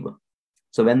Sugriva.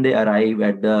 So when they arrive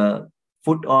at the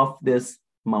foot of this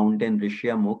mountain,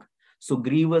 Rishyamukh,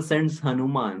 Sugriva sends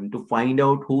Hanuman to find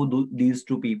out who these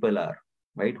 2 people are,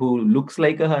 right? Who looks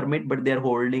like a hermit, but they're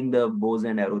holding the bows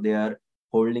and arrow. They are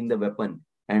holding the weapon.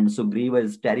 And Sugriva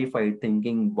is terrified,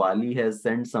 thinking Vali has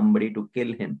sent somebody to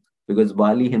kill him, because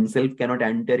Vali himself cannot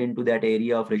enter into that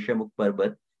area of Rishyamukh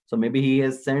Parbat. So maybe he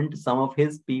has sent some of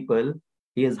his people,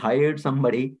 he has hired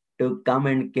somebody to come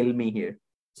and kill me here.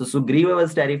 So Sugriva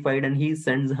was terrified and he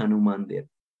sends Hanuman there.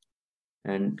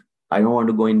 And I don't want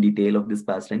to go in detail of this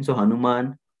pastime. So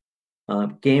Hanuman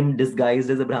came disguised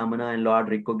as a Brahmana, and Lord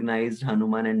recognized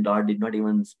Hanuman, and Lord did not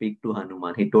even speak to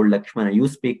Hanuman. He told Lakshmana, you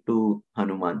speak to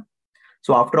Hanuman.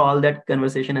 So after all that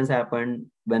conversation has happened,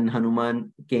 when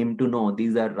Hanuman came to know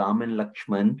these are Ram and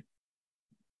Lakshman,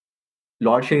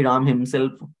 Lord Shri Ram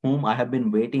himself, whom I have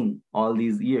been waiting all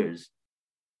these years.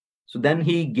 So then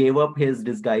he gave up his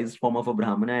disguised form of a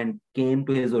Brahmana and came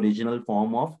to his original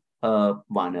form of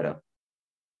Vanara.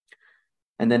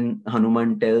 And then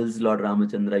Hanuman tells Lord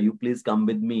Ramachandra, you please come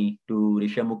with me to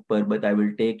Rishamukh Parbat. I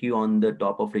will take you on the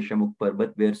top of Rishamukh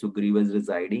Parbat where Sugriva is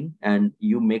residing, and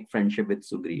you make friendship with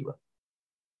Sugriva.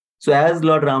 So as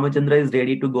Lord Ramachandra is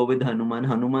ready to go with Hanuman,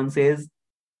 Hanuman says,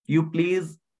 you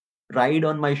please ride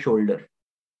on my shoulder.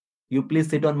 You please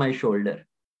sit on my shoulder.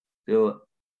 So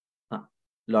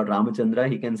Lord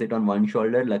Ramachandra, he can sit on one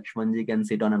shoulder, Lakshmanji can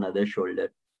sit on another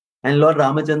shoulder. And Lord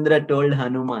Ramachandra told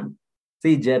Hanuman,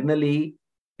 see, generally,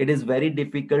 it is very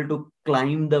difficult to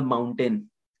climb the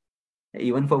mountain.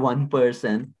 Even for one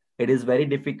person, it is very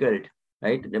difficult,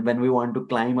 right? When we want to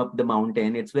climb up the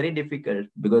mountain, it's very difficult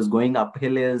because going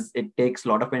uphill it takes a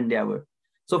lot of endeavor.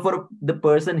 So for the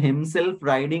person himself,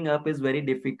 riding up is very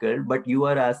difficult, but you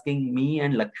are asking me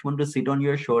and Lakshman to sit on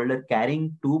your shoulder,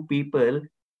 carrying two people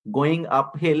going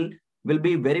uphill will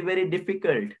be very, very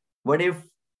difficult. What if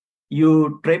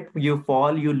you trip, you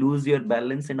fall, you lose your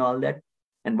balance and all that?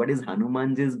 And what is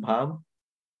Hanumanji's bhav?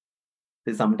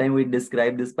 So sometimes we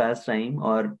describe this pastime,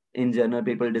 or in general,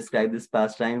 people describe this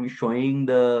pastime showing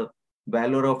the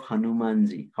valor of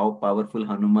Hanumanji, how powerful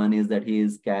Hanuman is, that he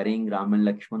is carrying Ram and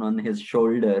Lakshman on his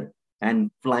shoulder and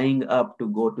flying up to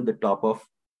go to the top of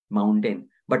mountain.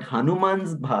 But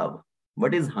Hanuman's bhav,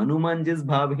 what is Hanumanji's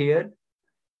bhav here?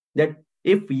 That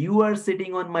if you are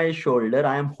sitting on my shoulder,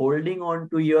 I am holding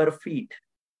on to your feet,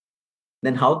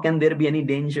 then how can there be any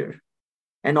danger?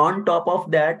 And on top of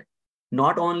that,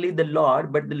 not only the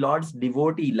Lord, but the Lord's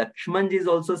devotee, Lakshmanji, is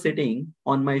also sitting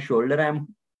on my shoulder.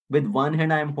 With one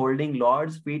hand, I am holding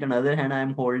Lord's feet, another hand, I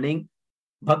am holding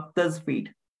Bhakta's feet.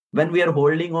 When we are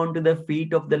holding on to the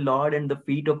feet of the Lord and the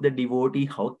feet of the devotee,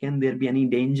 how can there be any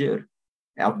danger?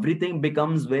 Everything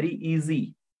becomes very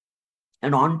easy.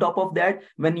 And on top of that,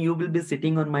 when you will be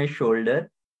sitting on my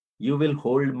shoulder, you will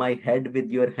hold my head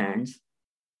with your hands.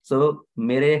 So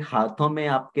मेरे हाथों में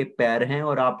आपके पैर हैं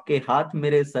और आपके हाथ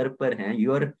मेरे सर पर हैं.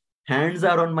 Your hands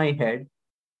are on my head.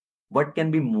 What can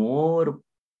be more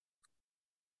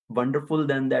wonderful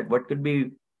than that? What could be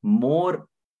more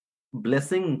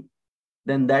blessing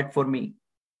than that for me?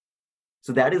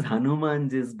 So that is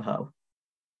Hanumanji's bhav.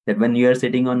 That when you are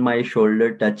sitting on my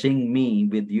shoulder, touching me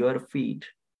with your feet,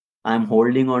 I am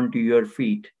holding on to your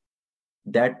feet.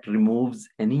 That removes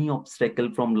any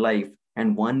obstacle from life,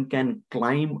 and one can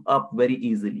climb up very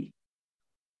easily.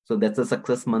 So that's a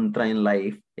success mantra in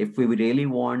life. If we really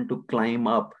want to climb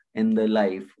up in the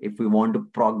life, if we want to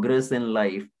progress in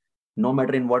life, no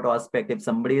matter in what aspect, if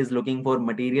somebody is looking for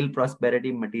material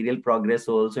prosperity, material progress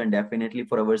also, and definitely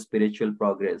for our spiritual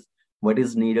progress, what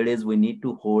is needed is we need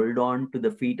to hold on to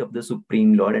the feet of the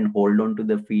Supreme Lord and hold on to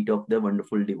the feet of the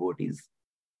wonderful devotees.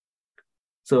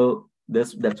 So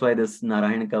that's why this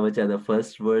Narayana Kavacha, the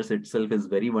first verse itself, is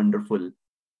very wonderful.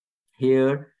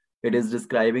 Here it is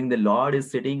describing the Lord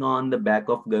is sitting on the back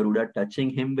of Garuda, touching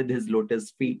him with his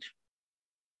lotus feet.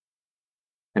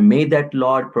 And may that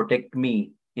Lord protect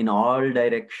me in all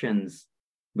directions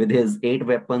with his 8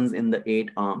 weapons in the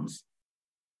 8 arms.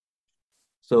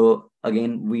 So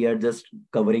again, we are just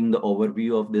covering the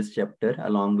overview of this chapter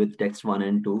along with text 1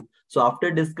 and 2. So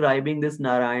after describing this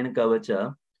Narayana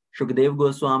Kavacha, Shukdev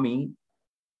Goswami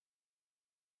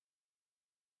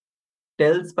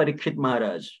tells Parikshit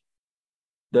Maharaj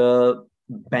the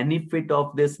benefit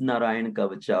of this Narayana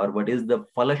Kavacha, or what is the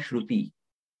Falashruti.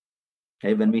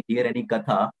 Okay, when we hear any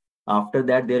katha, after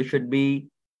that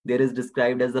there is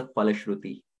described as the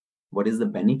Falashruti. What is the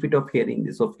benefit of hearing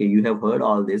this? Okay, you have heard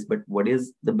all this, but what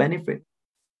is the benefit?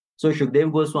 So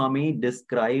Shukdev Goswami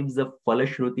describes the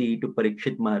Falashruti to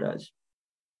Parikshit Maharaj.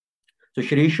 So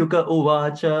Shri Shuka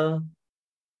Uvacha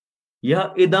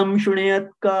Ya idam shunayat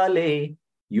kale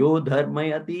yo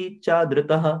dharmayati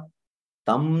chadritaha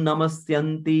tam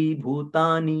namasyanti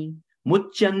bhutani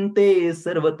muchyante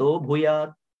sarvato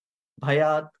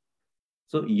bhayat.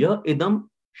 So ya idam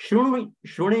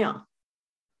shrunaya.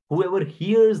 Whoever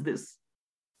hears this,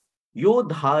 yo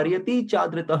dharyati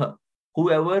chadritaha.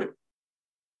 Whoever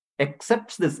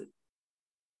accepts this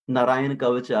Narayana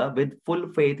Kavacha with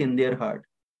full faith in their heart.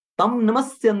 Tam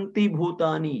namasyanti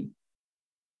bhutani.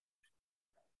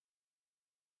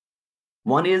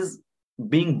 One is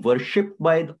being worshipped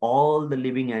by all the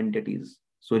living entities.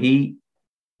 So he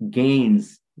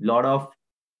gains a lot of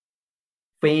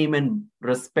fame and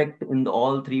respect in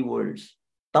all three worlds.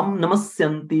 Tam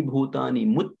namasyanti bhutani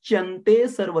muchyante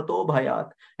sarvato bhayat.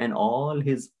 And all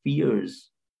his fears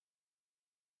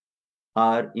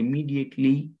are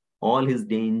immediately, all his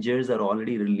dangers are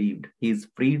already relieved. He is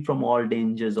freed from all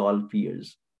dangers, all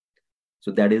fears.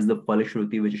 So that is the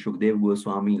Falashruti which Shukdev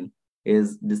Goswami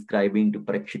is describing to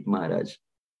Parikshit Maharaj.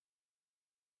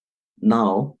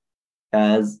 Now,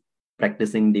 as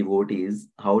practicing devotees,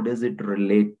 how does it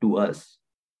relate to us?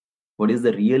 What is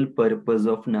the real purpose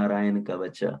of Narayana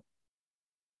Kavacha?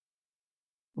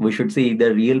 We should see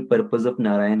the real purpose of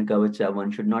Narayana Kavacha. One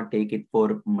should not take it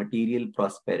for material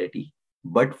prosperity,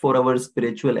 but for our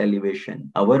spiritual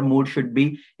elevation. Our mood should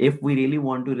be, if we really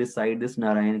want to recite this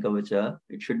Narayana Kavacha,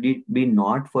 it should be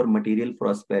not for material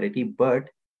prosperity, but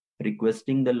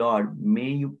requesting the Lord, may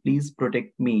you please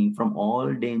protect me from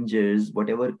all dangers,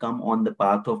 whatever come on the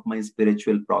path of my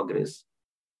spiritual progress.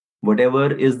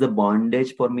 Whatever is the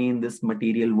bondage for me in this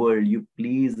material world, you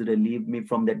please relieve me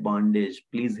from that bondage.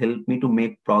 Please help me to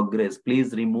make progress.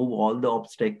 Please remove all the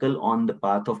obstacle on the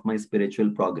path of my spiritual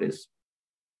progress.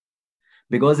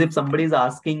 Because if somebody is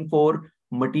asking for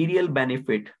material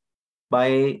benefit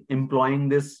by employing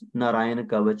this Narayana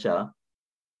Kavacha,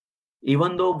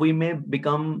 even though we may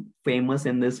become famous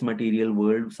in this material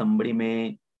world, somebody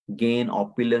may gain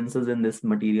opulences in this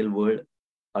material world,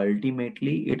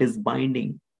 ultimately it is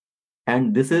binding.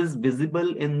 And this is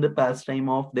visible in the pastime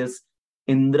of this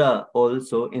Indra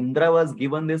also. Indra was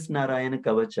given this Narayana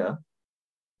Kavacha.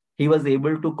 He was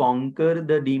able to conquer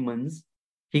the demons.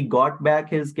 He got back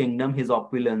his kingdom, his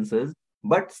opulences,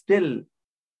 but still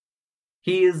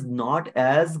he is not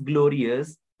as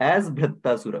glorious as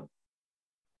Bhrittasura.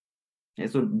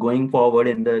 So going forward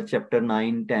in the chapter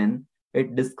 9-10,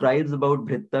 it describes about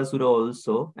Bhrittasura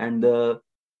also and the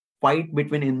fight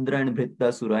between Indra and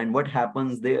Bhrittasura and what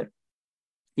happens there.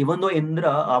 Even though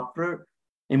Indra, after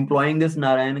employing this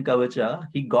Narayana Kavacha,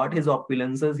 he got his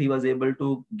opulences, he was able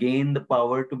to gain the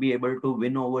power to be able to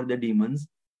win over the demons.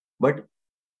 But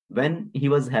when he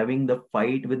was having the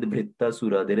fight with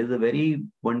Bhrittasura, there is a very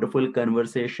wonderful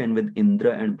conversation with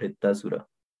Indra and Bhrittasura.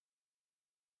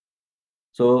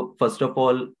 So first of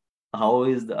all, how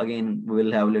is again,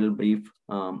 we'll have a little brief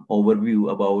overview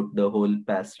about the whole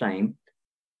pastime.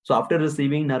 So after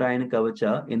receiving Narayana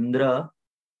Kavacha, Indra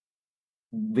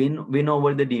win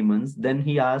over the demons. Then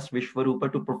he asked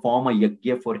Vishwarupa to perform a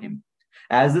yajna for him.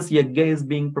 As this yajna is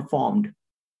being performed,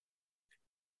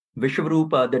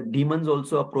 Vishwarupa, the demons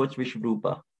also approach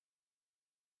Vishwarupa.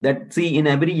 That see, in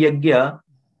every yajna,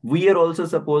 we are also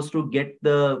supposed to get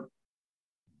the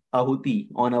ahuti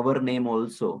on our name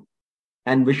also.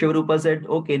 And Vishwarupa said,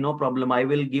 okay, no problem, I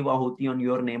will give ahuti on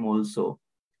your name also.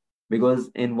 Because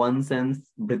in one sense,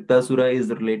 Bhrittasura is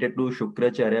related to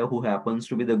Shukracharya, who happens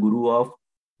to be the guru of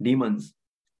demons.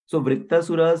 So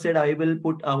Bhrittasura said, I will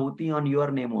put ahuti on your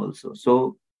name also.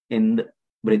 So in the,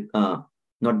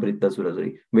 not Bhrittasura,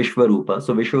 sorry, Vishwarupa.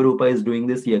 So Vishwarupa is doing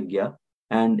this yajna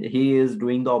and he is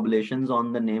doing the oblations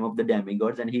on the name of the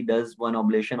demigods, and he does one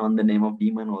oblation on the name of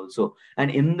demon also.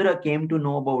 And Indra came to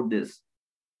know about this.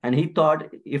 And he thought,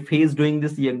 if he is doing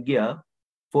this yajna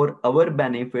for our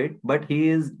benefit, but he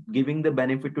is giving the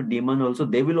benefit to demon also,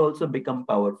 they will also become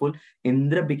powerful.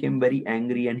 Indra became very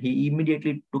angry and he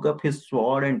immediately took up his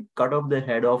sword and cut off the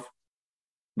head of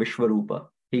Vishwarupa.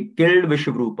 He killed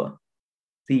Vishwarupa.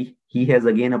 See, he has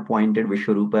again appointed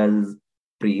Vishwarupa as his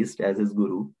priest, as his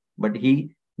guru. But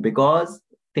he, because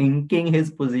thinking his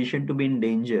position to be in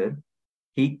danger,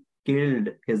 he killed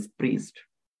his priest.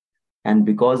 And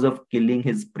because of killing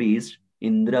his priest,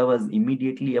 Indra was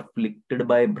immediately afflicted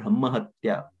by Brahma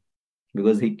Hatya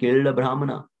because he killed a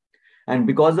Brahmana. And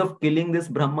because of killing this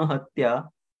Brahma Hatya,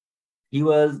 he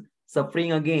was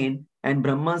suffering again. And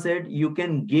Brahma said, you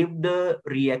can give the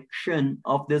reaction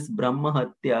of this Brahma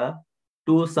Hatya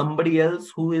to somebody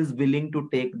else who is willing to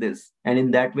take this. And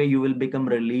in that way, you will become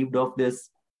relieved of this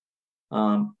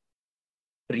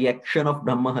reaction of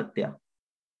Brahma Hatya.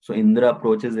 So Indra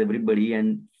approaches everybody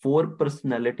and 4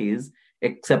 personalities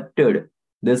accepted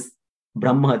this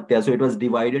Brahma Hatya. So it was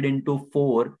divided into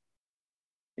 4.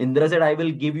 Indra said, I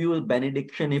will give you a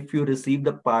benediction if you receive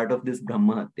the part of this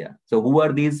Brahma Hatya. So who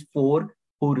are these 4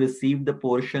 who received the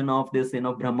portion of this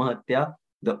Brahma Hatya?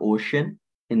 The ocean,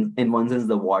 in one sense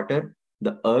the water,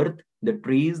 the earth, the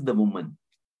trees, the woman.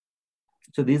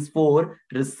 So these 4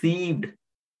 received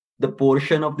the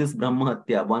portion of this Brahma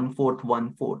Hatya, 1/4,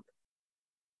 1/4.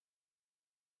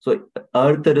 So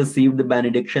earth received the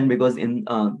benediction because in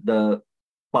the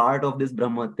part of this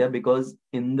Brahmatya, because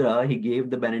Indra, he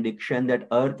gave the benediction that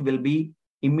earth will be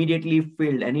immediately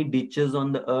filled. Any ditches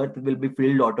on the earth will be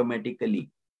filled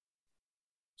automatically.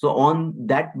 So on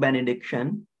that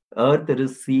benediction, earth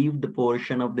received the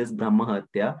portion of this Brahma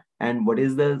Hatya. And what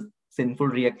is the sinful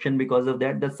reaction because of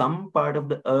that? The some part of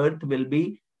the earth will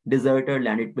be deserted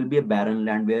land. It will be a barren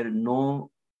land where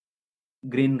no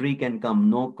greenery can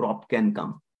come, no crop can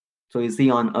come. So you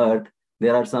see on earth,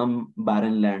 there are some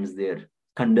barren lands there,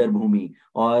 Khandar Bhumi,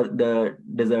 or the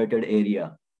deserted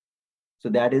area. So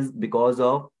that is because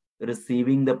of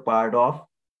receiving the part of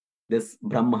this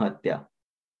Brahma Hatya.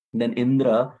 Then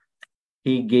Indra,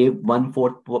 he gave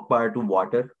 1/4 part to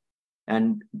water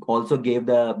and also gave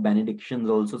the benedictions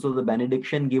also. So the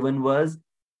benediction given was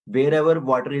wherever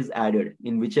water is added,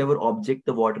 in whichever object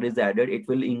the water is added, it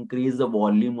will increase the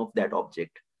volume of that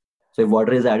object. So if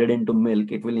water is added into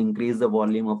milk, it will increase the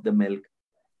volume of the milk.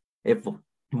 If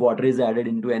water is added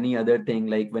into any other thing,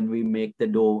 like when we make the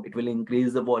dough, it will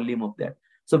increase the volume of that.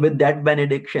 So with that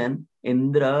benediction,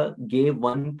 Indra gave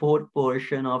 1/4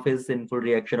 portion of his sinful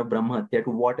reaction of Brahmatya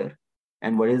to water.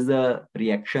 And what is the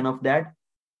reaction of that?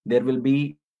 There will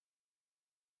be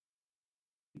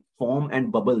foam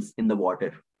and bubbles in the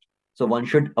water. So one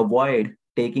should avoid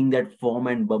taking that foam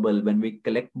and bubble. When we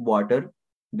collect water,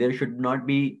 there should not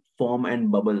be foam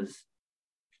and bubbles.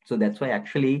 So that's why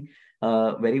actually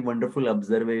very wonderful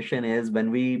observation is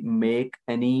when we make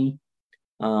any,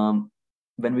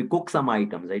 when we cook some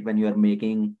items, right? When you are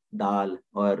making dal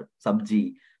or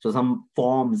sabji, so some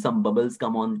foam, some bubbles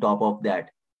come on top of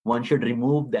that. One should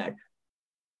remove that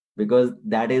because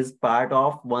that is part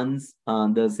of one's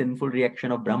the sinful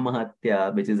reaction of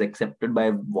Brahmahatya, which is accepted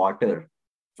by water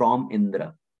from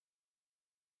Indra.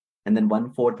 And then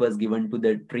 1/4 was given to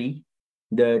the tree.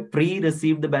 The tree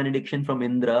received the benediction from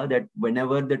Indra that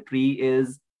whenever the tree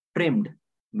is trimmed,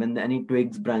 when any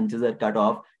twigs, branches are cut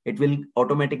off, it will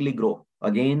automatically grow.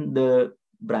 Again, the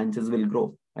branches will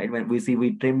grow. Right? When we see we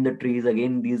trim the trees,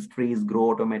 again, these trees grow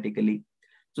automatically.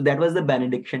 So that was the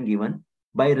benediction given.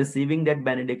 By receiving that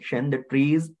benediction, the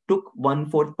trees took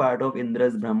 1/4 part of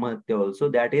Indra's Brahmatya also.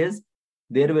 That is,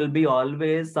 there will be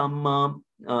always some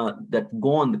that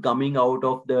gond coming out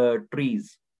of the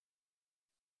trees,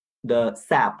 the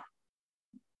sap.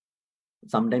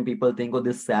 Sometimes people think, oh,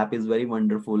 this sap is very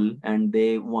wonderful and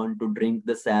they want to drink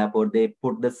the sap or they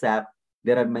put the sap.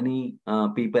 There are many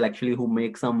people actually who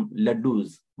make some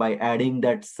laddus by adding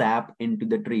that sap into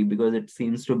the tree because it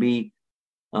seems to be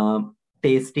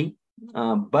tasty.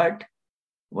 But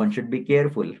one should be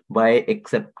careful by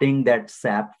accepting that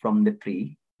sap from the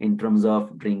tree in terms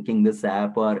of drinking the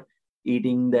sap or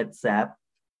eating that sap.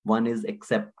 One is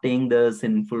accepting the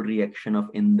sinful reaction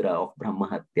of Indra, of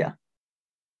Brahmahatya.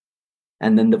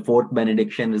 And then the 4th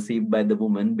benediction received by the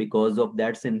woman, because of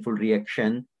that sinful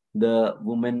reaction, the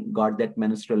woman got that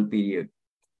menstrual period.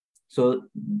 So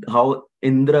how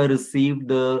Indra received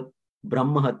the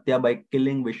Brahmahatya by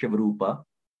killing Vishwrupa,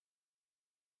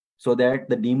 so that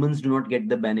the demons do not get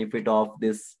the benefit of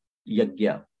this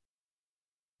yajna.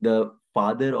 The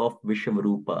father of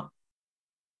Vishwrupa,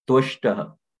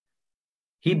 Twashta,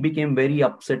 he became very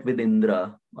upset with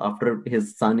Indra after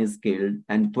his son is killed.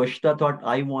 And Twashta thought,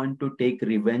 I want to take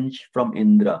revenge from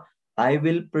Indra. I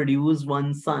will produce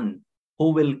one son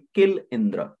who will kill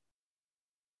Indra.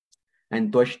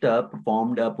 And Twashta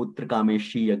performed a Putra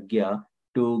Kameshi Yajna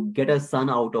to get a son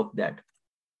out of that.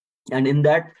 And in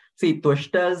that, see,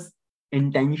 Twashta's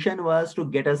intention was to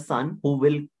get a son who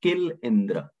will kill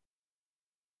Indra.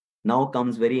 Now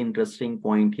comes very interesting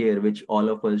point here, which all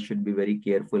of us should be very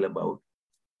careful about.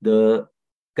 The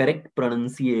correct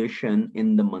pronunciation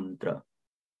in the mantra.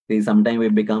 See, sometimes we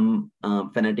become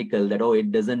fanatical that, oh,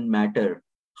 it doesn't matter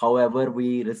however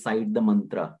we recite the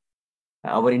mantra.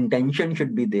 Our intention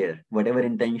should be there. Whatever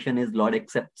intention is, Lord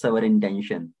accepts our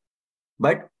intention.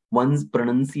 But one's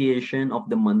pronunciation of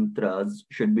the mantras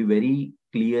should be very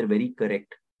clear, very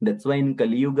correct. That's why in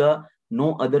Kali Yuga,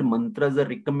 no other mantras are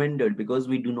recommended because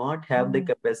we do not have the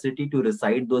capacity to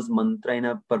recite those mantras in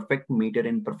a perfect meter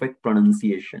and perfect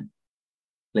pronunciation.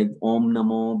 Like Om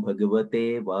Namo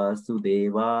Bhagavate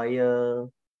Vasudevaya,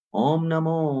 Om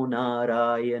Namo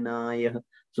Narayanaya.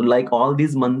 So like all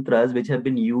these mantras which have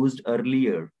been used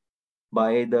earlier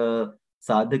by the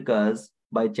sadhakas,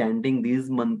 by chanting these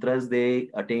mantras, they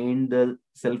attain the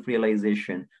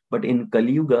self-realization. But in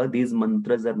Kali Yuga, these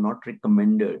mantras are not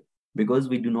recommended because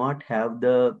we do not have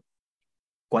the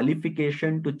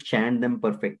qualification to chant them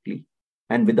perfectly.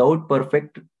 And without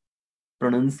perfect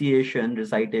pronunciation,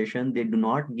 recitation, they do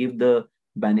not give the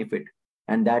benefit.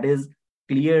 And that is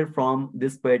clear from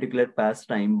this particular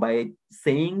pastime. By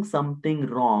saying something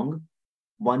wrong,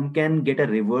 one can get a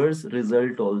reverse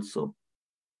result also.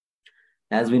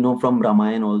 As we know from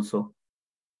Ramayana also.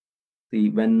 See,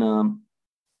 when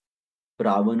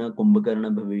Ravana,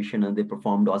 Kumbhakarna, Bhavishana, they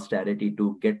performed austerity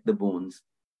to get the bones.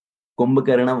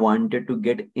 Kumbhakarna wanted to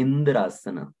get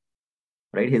Indrasana,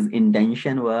 right? His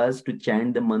intention was to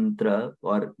chant the mantra,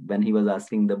 or when he was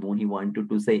asking the boon, he wanted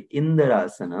to say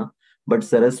Indrasana, but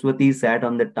Saraswati sat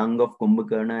on the tongue of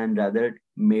Kumbhakarna and rather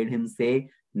made him say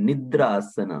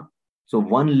Nidrasana. So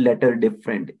one letter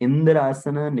different,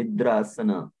 Indrasana,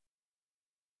 Nidrasana.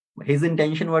 His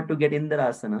intention was to get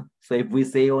Indrasana. So if we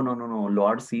say, oh, no, no, no,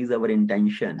 Lord sees our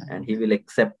intention and he will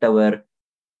accept our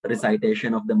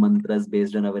recitation of the mantras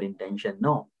based on our intention.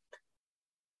 No.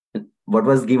 What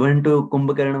was given to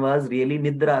Kumbhakarna was really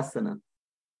Nidrasana.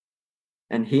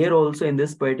 And here also in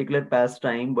this particular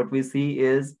pastime, what we see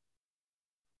is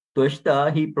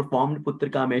Twashta, he performed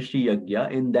Putrakameshi Yagya.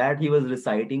 In that, he was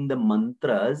reciting the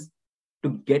mantras to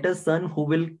get a son who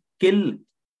will kill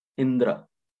Indra.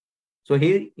 So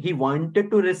he wanted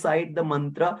to recite the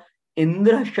mantra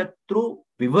Indra Shatru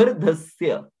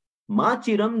Vivardhasya Ma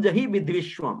Chiram Jahi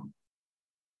Vidvishwam.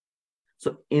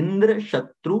 So Indra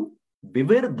Shatru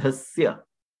Vivardhasya.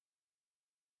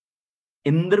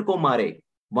 Indra ko mare,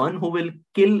 one who will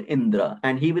kill Indra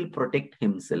and he will protect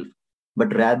himself.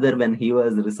 But rather when he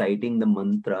was reciting the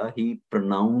mantra, he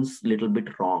pronounced little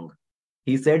bit wrong.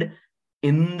 He said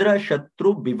Indra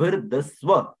Shatru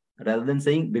Vivardaswa. Rather than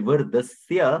saying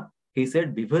Vivardasya, he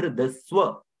said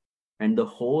Vivardaswa. And the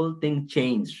whole thing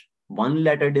changed. One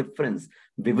letter difference.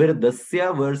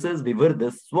 Vivardasya versus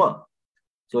Vivardaswa.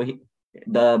 So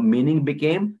the meaning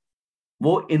became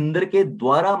वो इंद्र के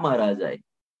द्वारा मारा जाए.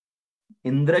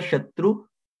 Indra Shatru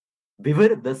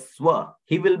Vivardaswa.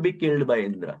 He will be killed by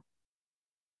Indra.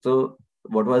 So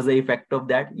what was the effect of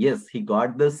that? Yes, he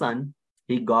got the son.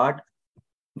 He got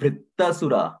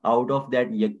Vrittasura out of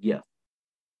that yagya.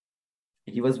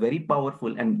 He was very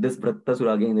powerful. And this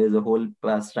Vrittasura, again, there is a whole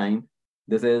pastime.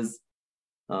 This is,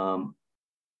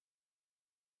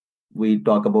 we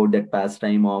talk about that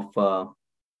pastime of,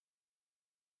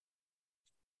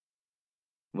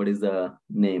 what is the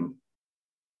name?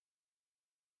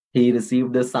 He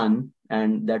received the son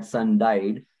and that son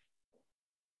died.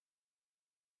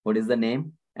 What is the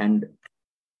name? And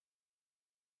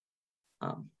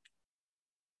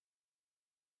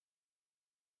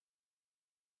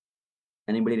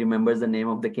anybody remembers the name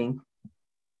of the king?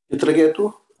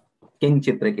 Chitraketu? King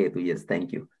Chitraketu, yes,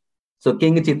 thank you. So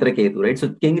King Chitraketu, right? So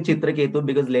King Chitraketu,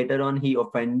 because later on he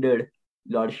offended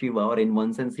Lord Shiva, or in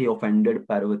one sense he offended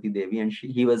Parvati Devi, and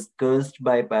he was cursed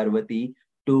by Parvati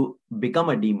to become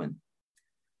a demon.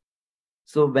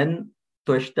 So when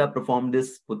Twashta performed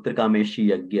this Putrakameshi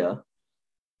Yagya,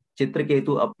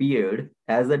 Chitraketu appeared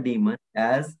as a demon,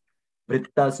 as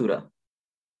Vrittasura.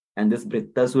 And this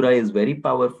Vrittasura is very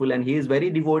powerful and he is very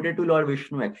devoted to Lord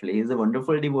Vishnu actually. He is a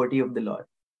wonderful devotee of the Lord.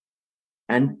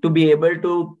 And to be able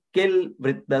to kill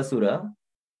Vrittasura,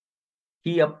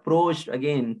 he approached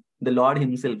again the Lord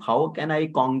himself. How can I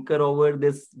conquer over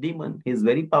this demon? He is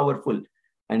very powerful.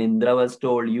 And Indra was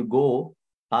told, you go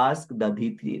ask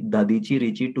Dadichi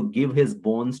Rishi to give his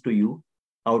bones to you,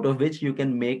 out of which you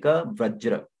can make a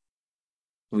Vajra.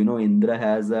 We know Indra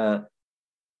has a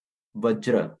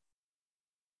Vajra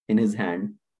in his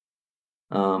hand.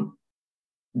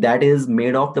 That is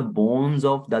made of the bones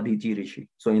of Dadichi Rishi.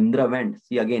 So Indra went.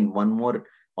 See, again, one more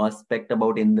aspect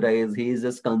about Indra is he is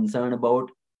just concerned about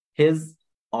his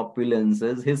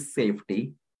opulences, his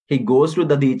safety. He goes to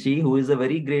Dadichi, who is a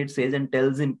very great sage, and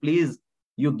tells him, please,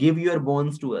 you give your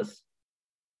bones to us.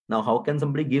 Now, how can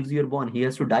somebody gives your bone? He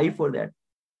has to die for that.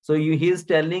 So he is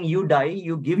telling you die,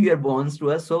 you give your bones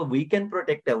to us so we can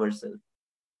protect ourselves.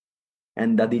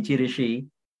 And Dadichi Rishi,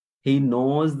 he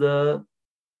knows the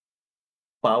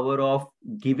power of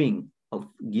giving,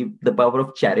 the power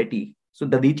of charity. So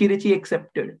Dadichi Rishi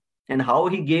accepted. And how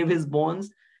he gave his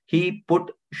bones? He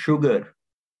put sugar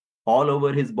all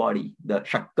over his body, the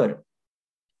shakkar.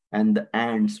 And the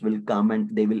ants will come and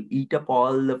they will eat up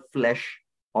all the flesh,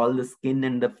 all the skin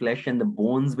and the flesh, and the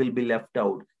bones will be left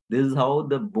out. This is how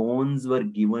the bones were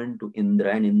given to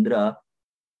Indra. And Indra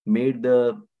made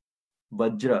the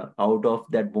Vajra out of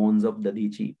that bones of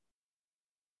Dadichi.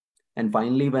 And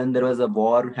finally, when there was a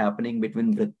war happening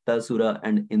between Vrittasura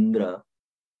and Indra,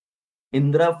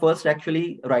 Indra first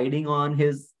actually riding on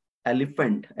his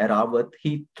elephant, Eravat,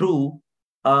 he threw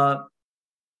a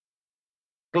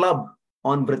club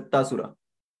on Vrittasura.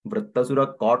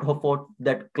 Vrittasura caught of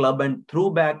that club and threw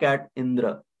back at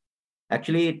Indra.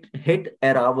 Actually, it hit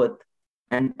Eravat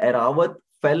and Eravat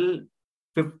fell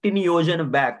 15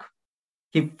 yojan back.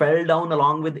 He fell down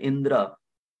along with Indra,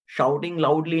 shouting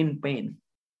loudly in pain.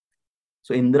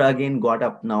 So Indra again got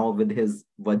up now with his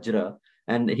Vajra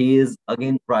and he is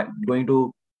again going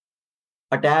to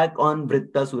attack on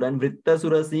Vrittasura. And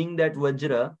Vrittasura seeing that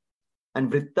Vajra,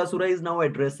 and Vrittasura is now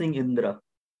addressing Indra.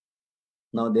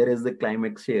 Now there is the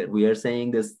climax here. We are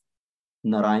saying this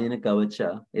Narayana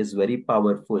Kavacha is very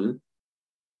powerful.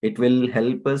 It will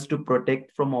help us to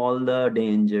protect from all the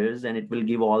dangers and it will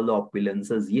give all the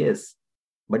opulences. Yes.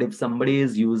 But if somebody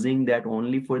is using that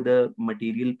only for the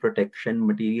material protection,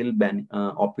 material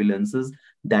opulences,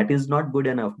 that is not good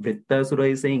enough. Vrittasura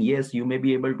is saying, yes, you may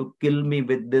be able to kill me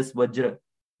with this Vajra,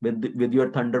 with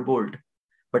your thunderbolt.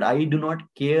 But I do not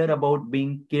care about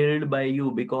being killed by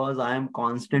you because I am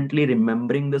constantly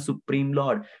remembering the Supreme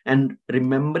Lord. And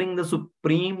remembering the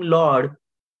Supreme Lord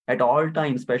at all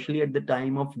times, especially at the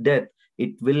time of death,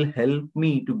 it will help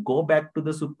me to go back to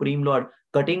the Supreme Lord,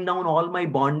 cutting down all my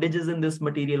bondages in this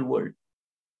material world.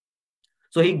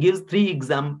 So he gives 3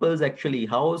 examples actually,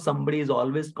 how somebody is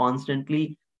always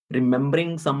constantly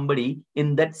remembering somebody.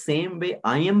 In that same way,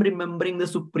 I am remembering the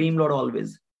Supreme Lord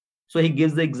always. So he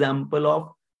gives the example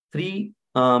of 3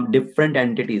 different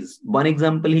entities. One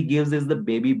example he gives is the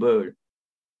baby bird.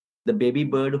 The baby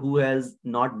bird who has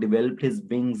not developed his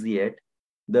wings yet.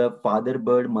 The father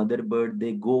bird, mother bird,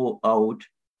 they go out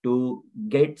to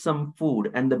get some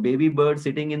food, and the baby bird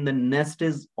sitting in the nest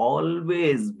is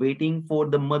always waiting for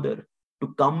the mother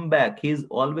to come back. He's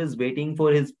always waiting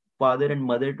for his father and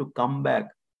mother to come back,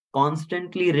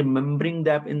 constantly remembering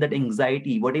that in that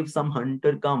anxiety. What if some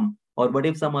hunter come, or what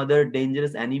if some other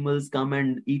dangerous animals come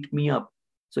and eat me up?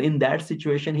 So in that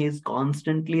situation, he is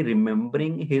constantly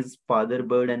remembering his father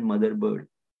bird and mother bird.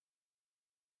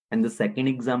 And the second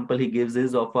example he gives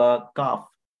is of a calf.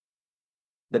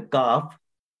 The calf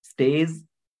stays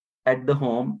at the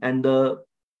home and the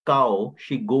cow,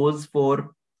 she goes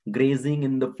for grazing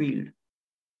in the field.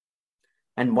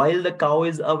 And while the cow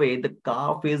is away, the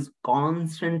calf is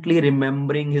constantly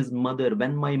remembering his mother.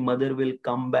 When my mother will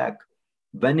come back,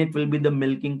 when it will be the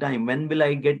milking time, when will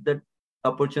I get the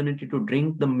opportunity to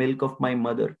drink the milk of my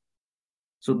mother?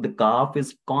 So the calf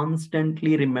is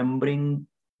constantly remembering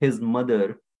his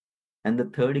mother. And the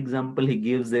third example he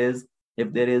gives is,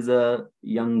 if there is a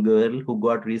young girl who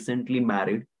got recently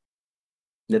married,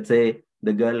 let's say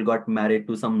the girl got married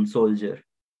to some soldier,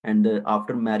 and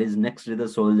after marriage, next day the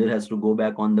soldier has to go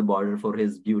back on the border for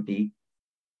his duty.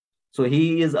 So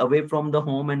he is away from the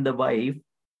home, and the wife,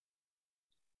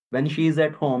 when she is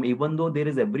at home, even though there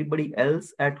is everybody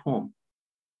else at home,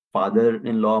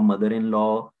 father-in-law,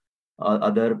 mother-in-law,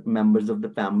 other members of the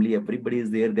family, everybody is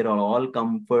there. There are all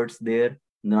comforts there.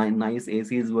 Nice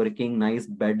AC is working, nice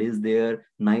bed is there,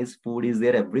 nice food is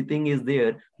there, everything is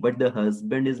there. But the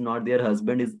husband is not there.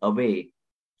 Husband is away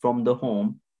from the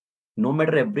home. No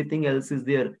matter everything else is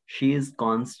there, she is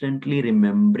constantly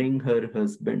remembering her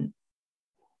husband.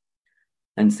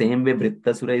 And same way,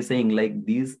 Vrittasura is saying, like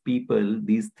these people,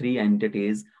 these 3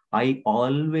 entities, I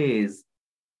always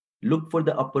look for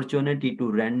the opportunity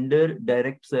to render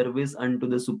direct service unto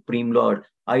the Supreme Lord.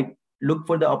 I look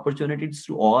for the opportunities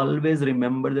to always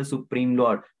remember the Supreme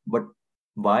Lord. But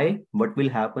why? What will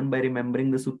happen by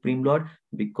remembering the Supreme Lord?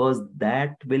 Because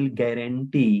that will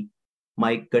guarantee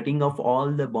my cutting off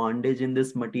all the bondage in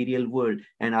this material world.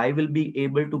 And I will be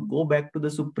able to go back to the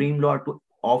Supreme Lord to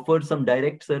offer some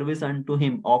direct service unto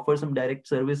him, offer some direct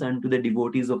service unto the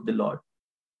devotees of the Lord.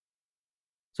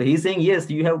 So he's saying, yes,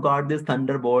 you have got this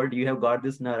thunderbolt, you have got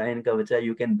this Narayan Kavacha,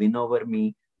 you can win over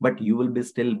me, but you will be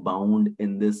still bound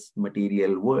in this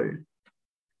material world.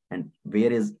 And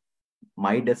where is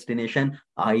my destination?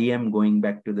 I am going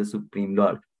back to the Supreme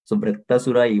Lord. So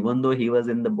Vrittasura, even though he was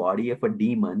in the body of a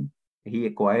demon, he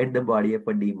acquired the body of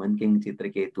a demon, King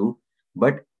Chitraketu,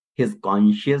 but his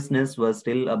consciousness was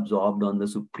still absorbed on the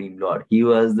Supreme Lord. He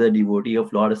was the devotee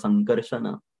of Lord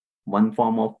Sankarsana, one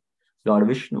form of Lord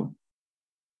Vishnu.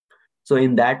 So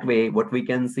in that way, what we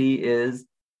can see is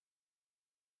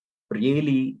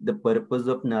really the purpose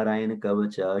of Narayana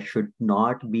Kavacha should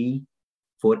not be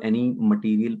for any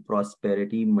material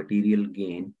prosperity, material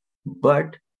gain,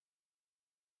 but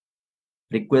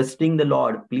requesting the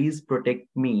Lord, please protect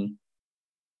me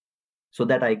so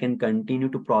that I can continue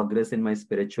to progress in my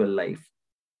spiritual life.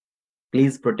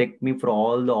 Please protect me from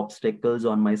all the obstacles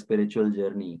on my spiritual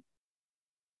journey.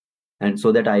 And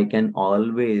so that I can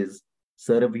always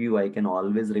serve you, I can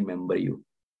always remember you.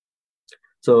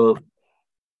 So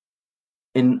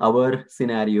in our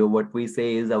scenario, what we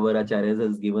say is our Acharyas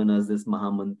has given us this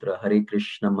Mahamantra, Hare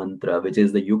Krishna mantra, which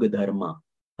is the Yuga Dharma.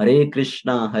 Hare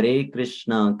Krishna,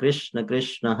 Krishna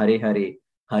Krishna, Hare Hare,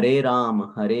 Hare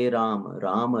Ram,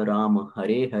 Ram Ram,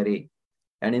 Hare Hare.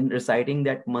 And in reciting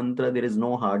that mantra, there is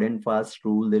no hard and fast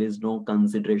rule. There is no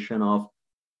consideration of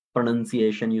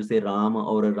pronunciation. You say Rama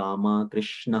or Rama,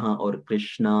 Krishna or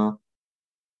Krishna.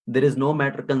 there is no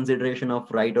matter consideration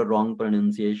of right or wrong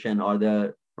pronunciation or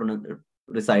the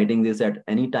reciting this at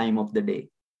any time of the day.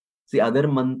 See, other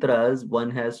mantras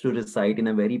one has to recite in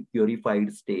a very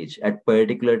purified stage at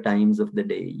particular times of the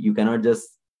day. You cannot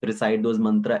just recite those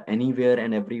mantra anywhere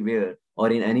and everywhere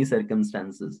or in any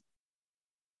circumstances.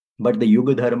 But the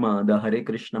Yuga Dharma, the Hare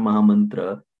Krishna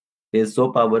Mahamantra, is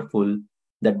so powerful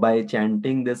that by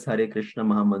chanting this Hare Krishna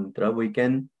Mahamantra, we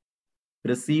can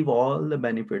receive all the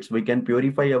benefits. We can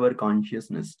purify our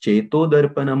consciousness. Cheto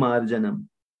Darpanam Arjanam.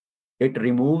 It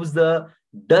removes the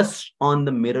dust on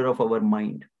the mirror of our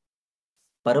mind.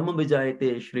 Parama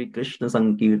Vijayate Shri Krishna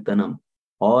Sankirtanam.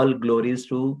 All glories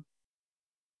to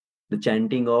the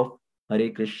chanting of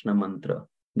Hare Krishna mantra,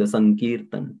 the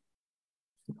Sankirtan.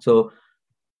 So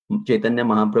Chaitanya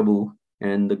Mahaprabhu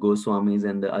and the Goswamis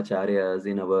and the Acharyas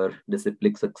in our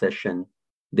disciplic succession,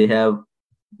 they have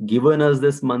given us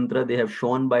this mantra. They have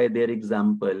shown by their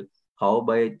example how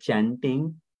by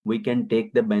chanting we can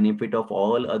take the benefit of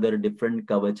all other different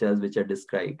kavachas which are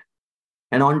described.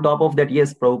 And on top of that,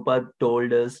 yes, Prabhupada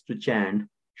told us to chant.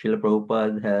 Srila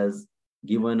Prabhupada has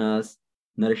given us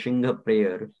Narasingha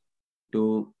prayer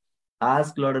to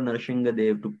ask Lord Narasingha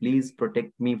Dev to please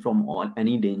protect me from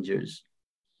any dangers.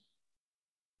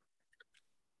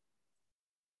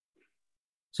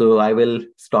 So I will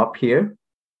stop here.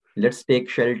 Let's take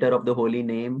shelter of the holy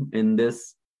name in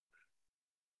this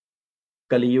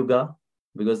Kali Yuga,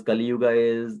 because Kali Yuga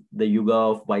is the Yuga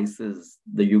of vices,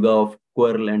 the Yuga of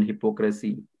quarrel and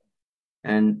hypocrisy.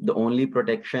 And the only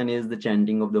protection is the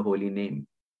chanting of the holy name.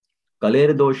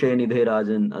 Kaler doshe nidhe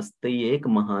rajan astai ek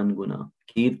mahan guna.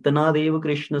 Kirtana deva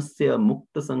krishnasya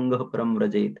mukta sangha param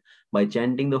vrajet. By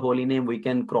chanting the holy name, we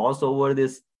can cross over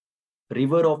this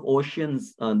river of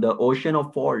oceans, the ocean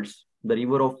of faults, the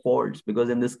river of faults, because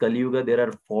in this Kali Yuga, there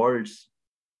are faults,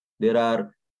 there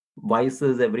are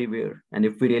vices everywhere. And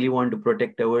if we really want to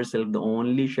protect ourselves, the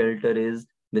only shelter is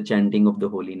the chanting of the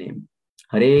holy name.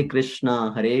 Hare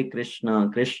Krishna, Krishna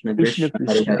Krishna, Krishna,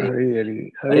 Hare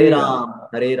Hare, Hare Hare Ram,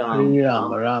 Hare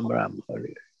Ram, Ram,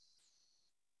 Hare.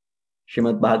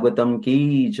 Srimad Bhagvatam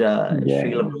ki jai, Jai.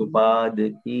 Srila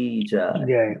Prabhupada ki jai,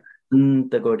 Jai.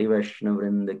 Anta Koti Vaishnava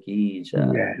Vrinda ki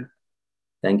jai. Jai.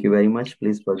 Thank you very much.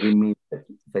 Please forgive me if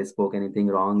I spoke anything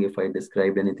wrong, if I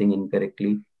described anything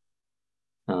incorrectly.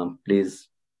 Please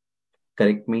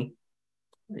correct me.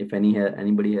 If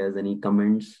anybody has any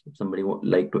comments, if somebody would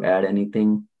like to add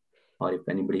anything, or if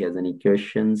anybody has any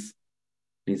questions,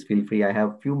 please feel free. I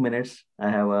have few minutes. I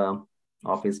have a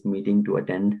office meeting to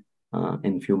attend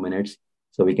in few minutes.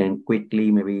 So we can quickly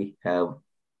maybe have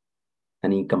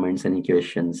any comments, any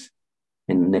questions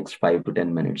in the next 5 to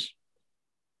 10 minutes.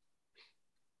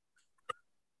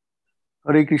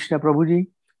 Hare Krishna Prabhuji,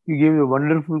 you gave a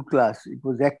wonderful class. It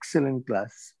was excellent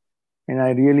class. And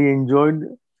I really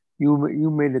enjoyed. You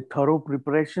made a thorough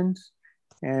preparations,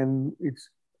 and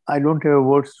I don't have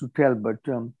words to tell, but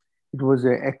it was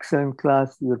an excellent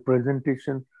class. Your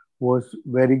presentation was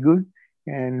very good,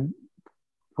 and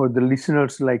for the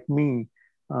listeners like me,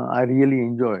 I really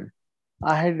enjoyed.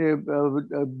 I had a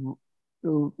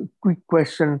quick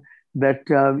question that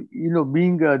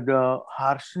being the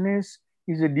harshness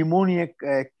is a demoniac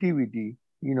activity.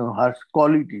 Harsh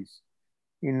qualities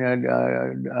in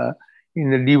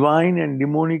the divine and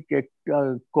demonic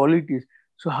qualities.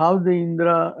 So how the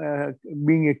Indra,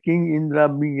 being a king, Indra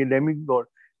being a demigod,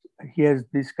 he has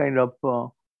this kind of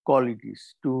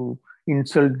qualities to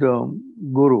insult the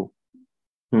guru.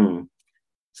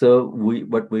 So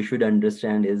what we should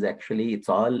understand is actually it's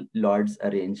all Lord's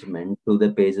arrangement. Through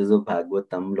the pages of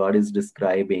Bhagavatam, Lord is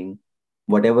describing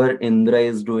whatever Indra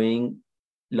is doing,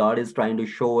 Lord is trying to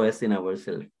show us in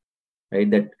ourselves,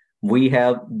 right? That we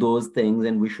have those things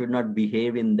and we should not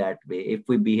behave in that way. If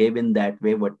we behave in that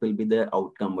way, what will be the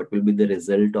outcome? What will be the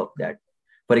result of that?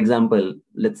 For example,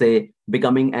 let's say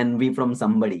becoming envy from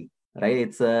somebody, right?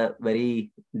 It's a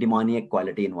very demoniac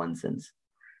quality in one sense.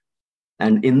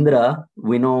 And Indra,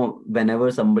 we know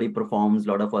whenever somebody performs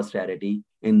a lot of austerity,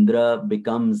 Indra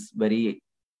becomes very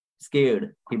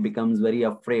scared. He becomes very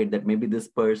afraid that maybe this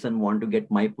person want to get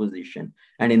my position.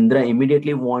 And Indra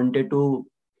immediately wanted to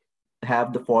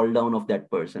have the fall down of that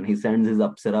person. He sends his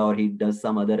apsara or he does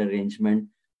some other arrangement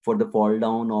for the fall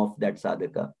down of that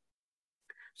sadhaka.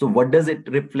 So what does it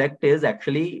reflect is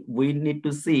actually we need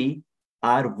to see,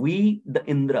 are we the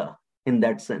Indra in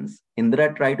that sense?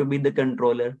 Indra tried to be the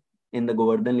controller. In the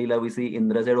Govardhan Leela, we see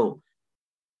Indra said, oh,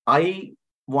 I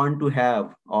want to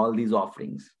have all these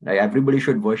offerings. Right? Everybody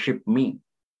should worship me.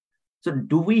 So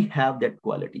do we have that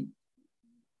quality?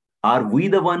 Are we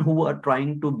the one who are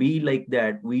trying to be like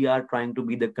that? We are trying to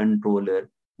be the controller.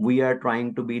 We are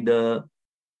trying to be the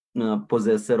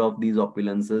possessor of these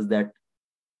opulences that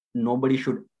nobody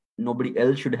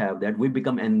else should have that. We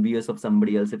become envious of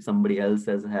somebody else if somebody else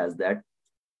has that.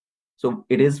 So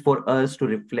it is for us to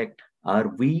reflect, are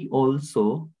we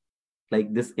also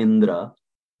like this Indra?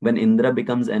 When Indra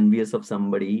becomes envious of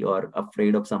somebody or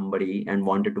afraid of somebody and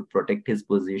wanted to protect his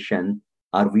position,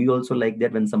 are we also like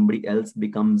that when somebody else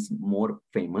becomes more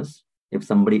famous? If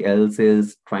somebody else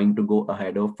is trying to go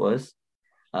ahead of us,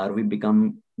 are we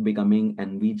becoming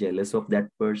envy, jealous of that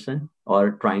person,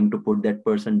 or trying to put that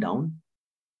person down?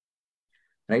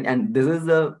 Right? And this is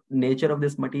the nature of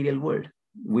this material world.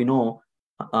 We know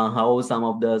how some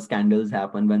of the scandals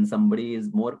happen. When somebody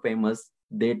is more famous,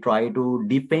 they try to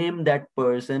defame that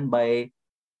person by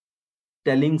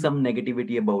telling some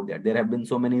negativity about that. There have been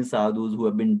so many sadhus who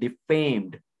have been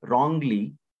defamed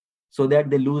wrongly so that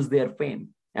they lose their fame,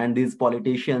 and these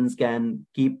politicians can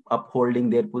keep upholding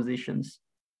their positions.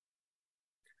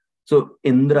 So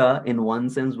Indra, in one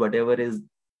sense, whatever is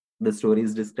the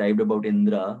stories described about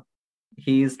Indra,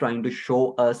 he is trying to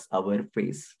show us our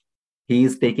face. He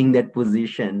is taking that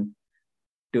position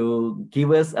to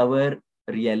give us our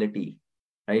reality,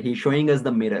 right? He's showing us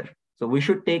the mirror. So we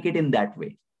should take it in that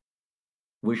way.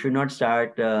 We should not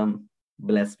start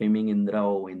blaspheming Indra.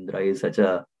 Oh, Indra is such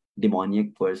a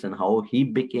demoniac person. How he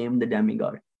became the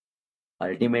demigod.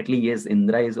 Ultimately, yes,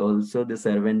 Indra is also the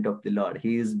servant of the Lord.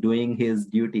 He is doing his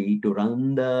duty to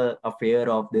run the affair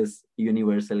of this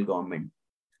universal government.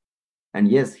 And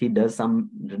yes, he does some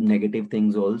negative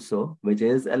things also, which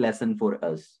is a lesson for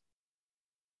us.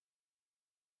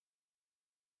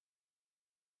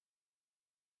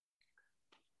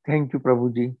 Thank you,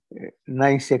 Prabhuji.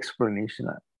 Nice explanation.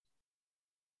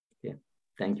 Yeah.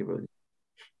 Thank you, Prabhuji.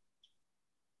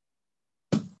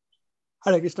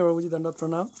 Hare Krishna, Prabhuji, Dandavat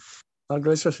Pranam. Our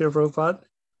gracious Sri Prabhupada,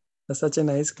 such a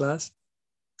nice class.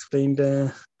 Explained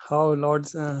how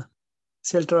Lord's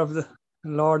shelter of the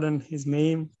Lord and His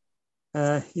name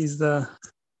is our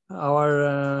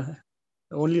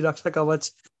only Raksha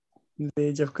Kavach in the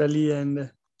age of Kali. And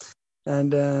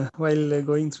while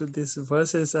going through these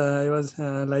verses, I was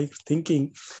like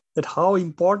thinking that how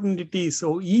important it is.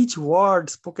 So each word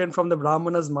spoken from the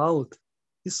Brahmana's mouth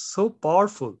is so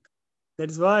powerful. That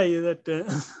is why that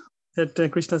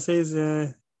Krishna says,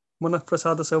 Manah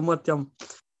Prasada Saumatyam,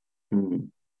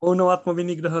 Maunam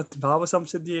Vinigraha Bhava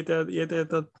Samsiddhi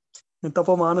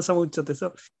Tapamanasam Uchyate.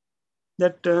 So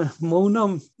that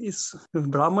Maunam is,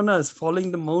 Brahmanas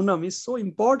following the Maunam is so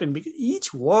important because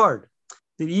each word,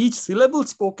 each syllable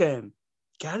spoken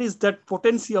carries that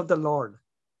potency of the Lord.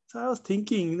 So I was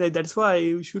thinking that's why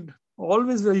we should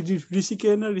always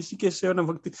Rishikeshana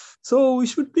Bhakti. So we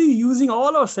should be using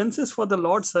all our senses for the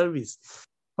Lord's service,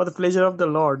 for the pleasure of the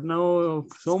Lord. Now,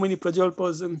 so many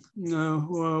Prajalpas,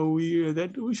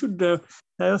 we should.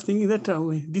 I was thinking that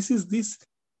this.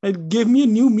 It gave me a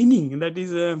new meaning. That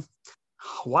is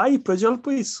why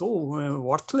Prajalpa is so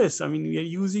worthless. I mean, we are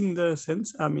using the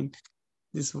sense. I mean,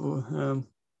 this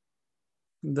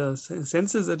the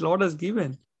senses that Lord has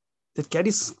given that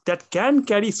can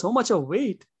carry so much of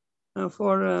weight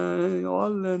for all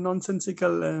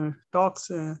nonsensical talks.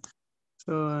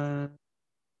 And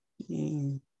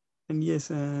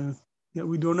yes,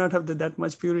 we do not have that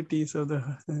much purity. So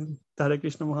the Hare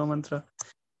Krishna Mahamantra,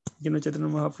 Chaitanya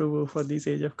Mahaprabhu for this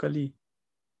age of Kali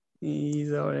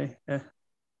is our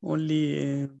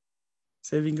only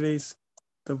saving grace,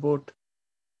 the boat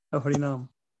of Harinam.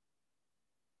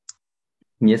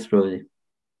 Yes, Prabhuji.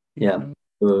 Yeah.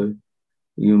 So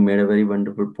you made a very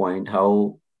wonderful point,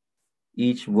 how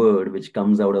each word which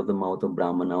comes out of the mouth of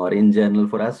Brahmana, or in general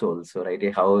for us also,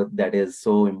 right? How that is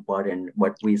so important,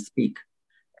 what we speak.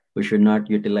 We should not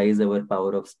utilize our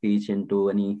power of speech into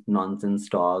any nonsense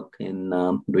talk, in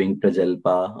doing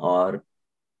prajalpa, or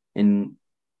in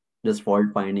just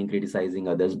fault finding, criticizing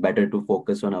others. Better to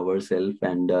focus on ourselves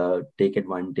and take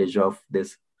advantage of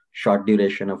this short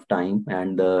duration of time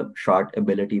and the short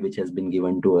ability which has been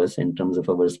given to us in terms of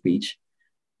our speech,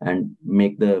 and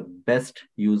make the best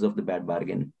use of the bad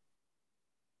bargain.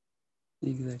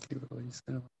 Exactly.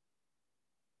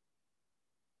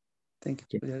 Thank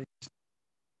you. Okay.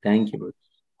 Thank you.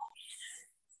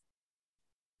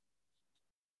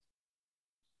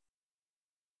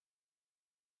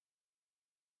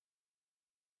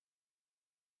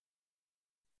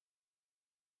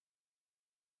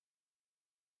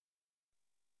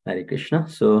 Hare Krishna.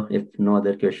 So if no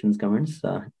other questions, comments,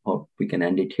 hope we can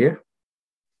end it here.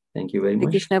 Thank you very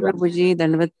much. Krishna Prabhuji,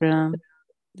 Dandavat Pranam.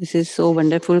 This is so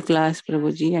wonderful class,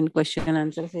 Prabhuji, and question and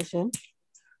answer session.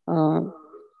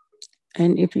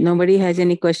 And if nobody has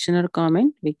any question or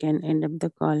comment, we can end up the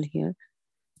call here.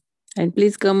 And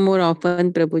please come more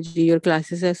often, Prabhuji. Your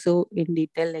classes are so in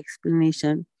detail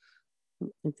explanation.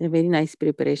 It's a very nice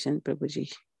preparation,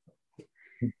 Prabhuji.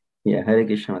 Yeah, Hare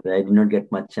Krishna. Mataji. I did not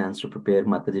get much chance to prepare.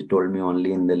 Mataji told me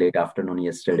only in the late afternoon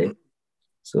yesterday.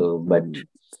 So, but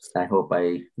I hope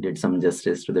I did some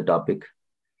justice to the topic.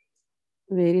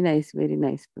 Very nice,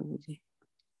 Prabhuji.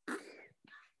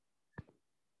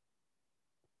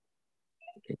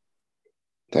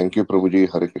 Thank you,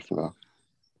 Prabhuji. Hare Krishna.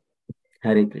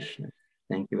 Hare Krishna.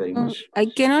 Thank you very much. I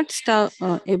cannot stop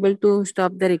able to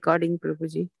stop the recording,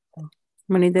 Prabhuji.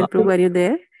 Manidhar Prabhu, are you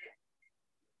there?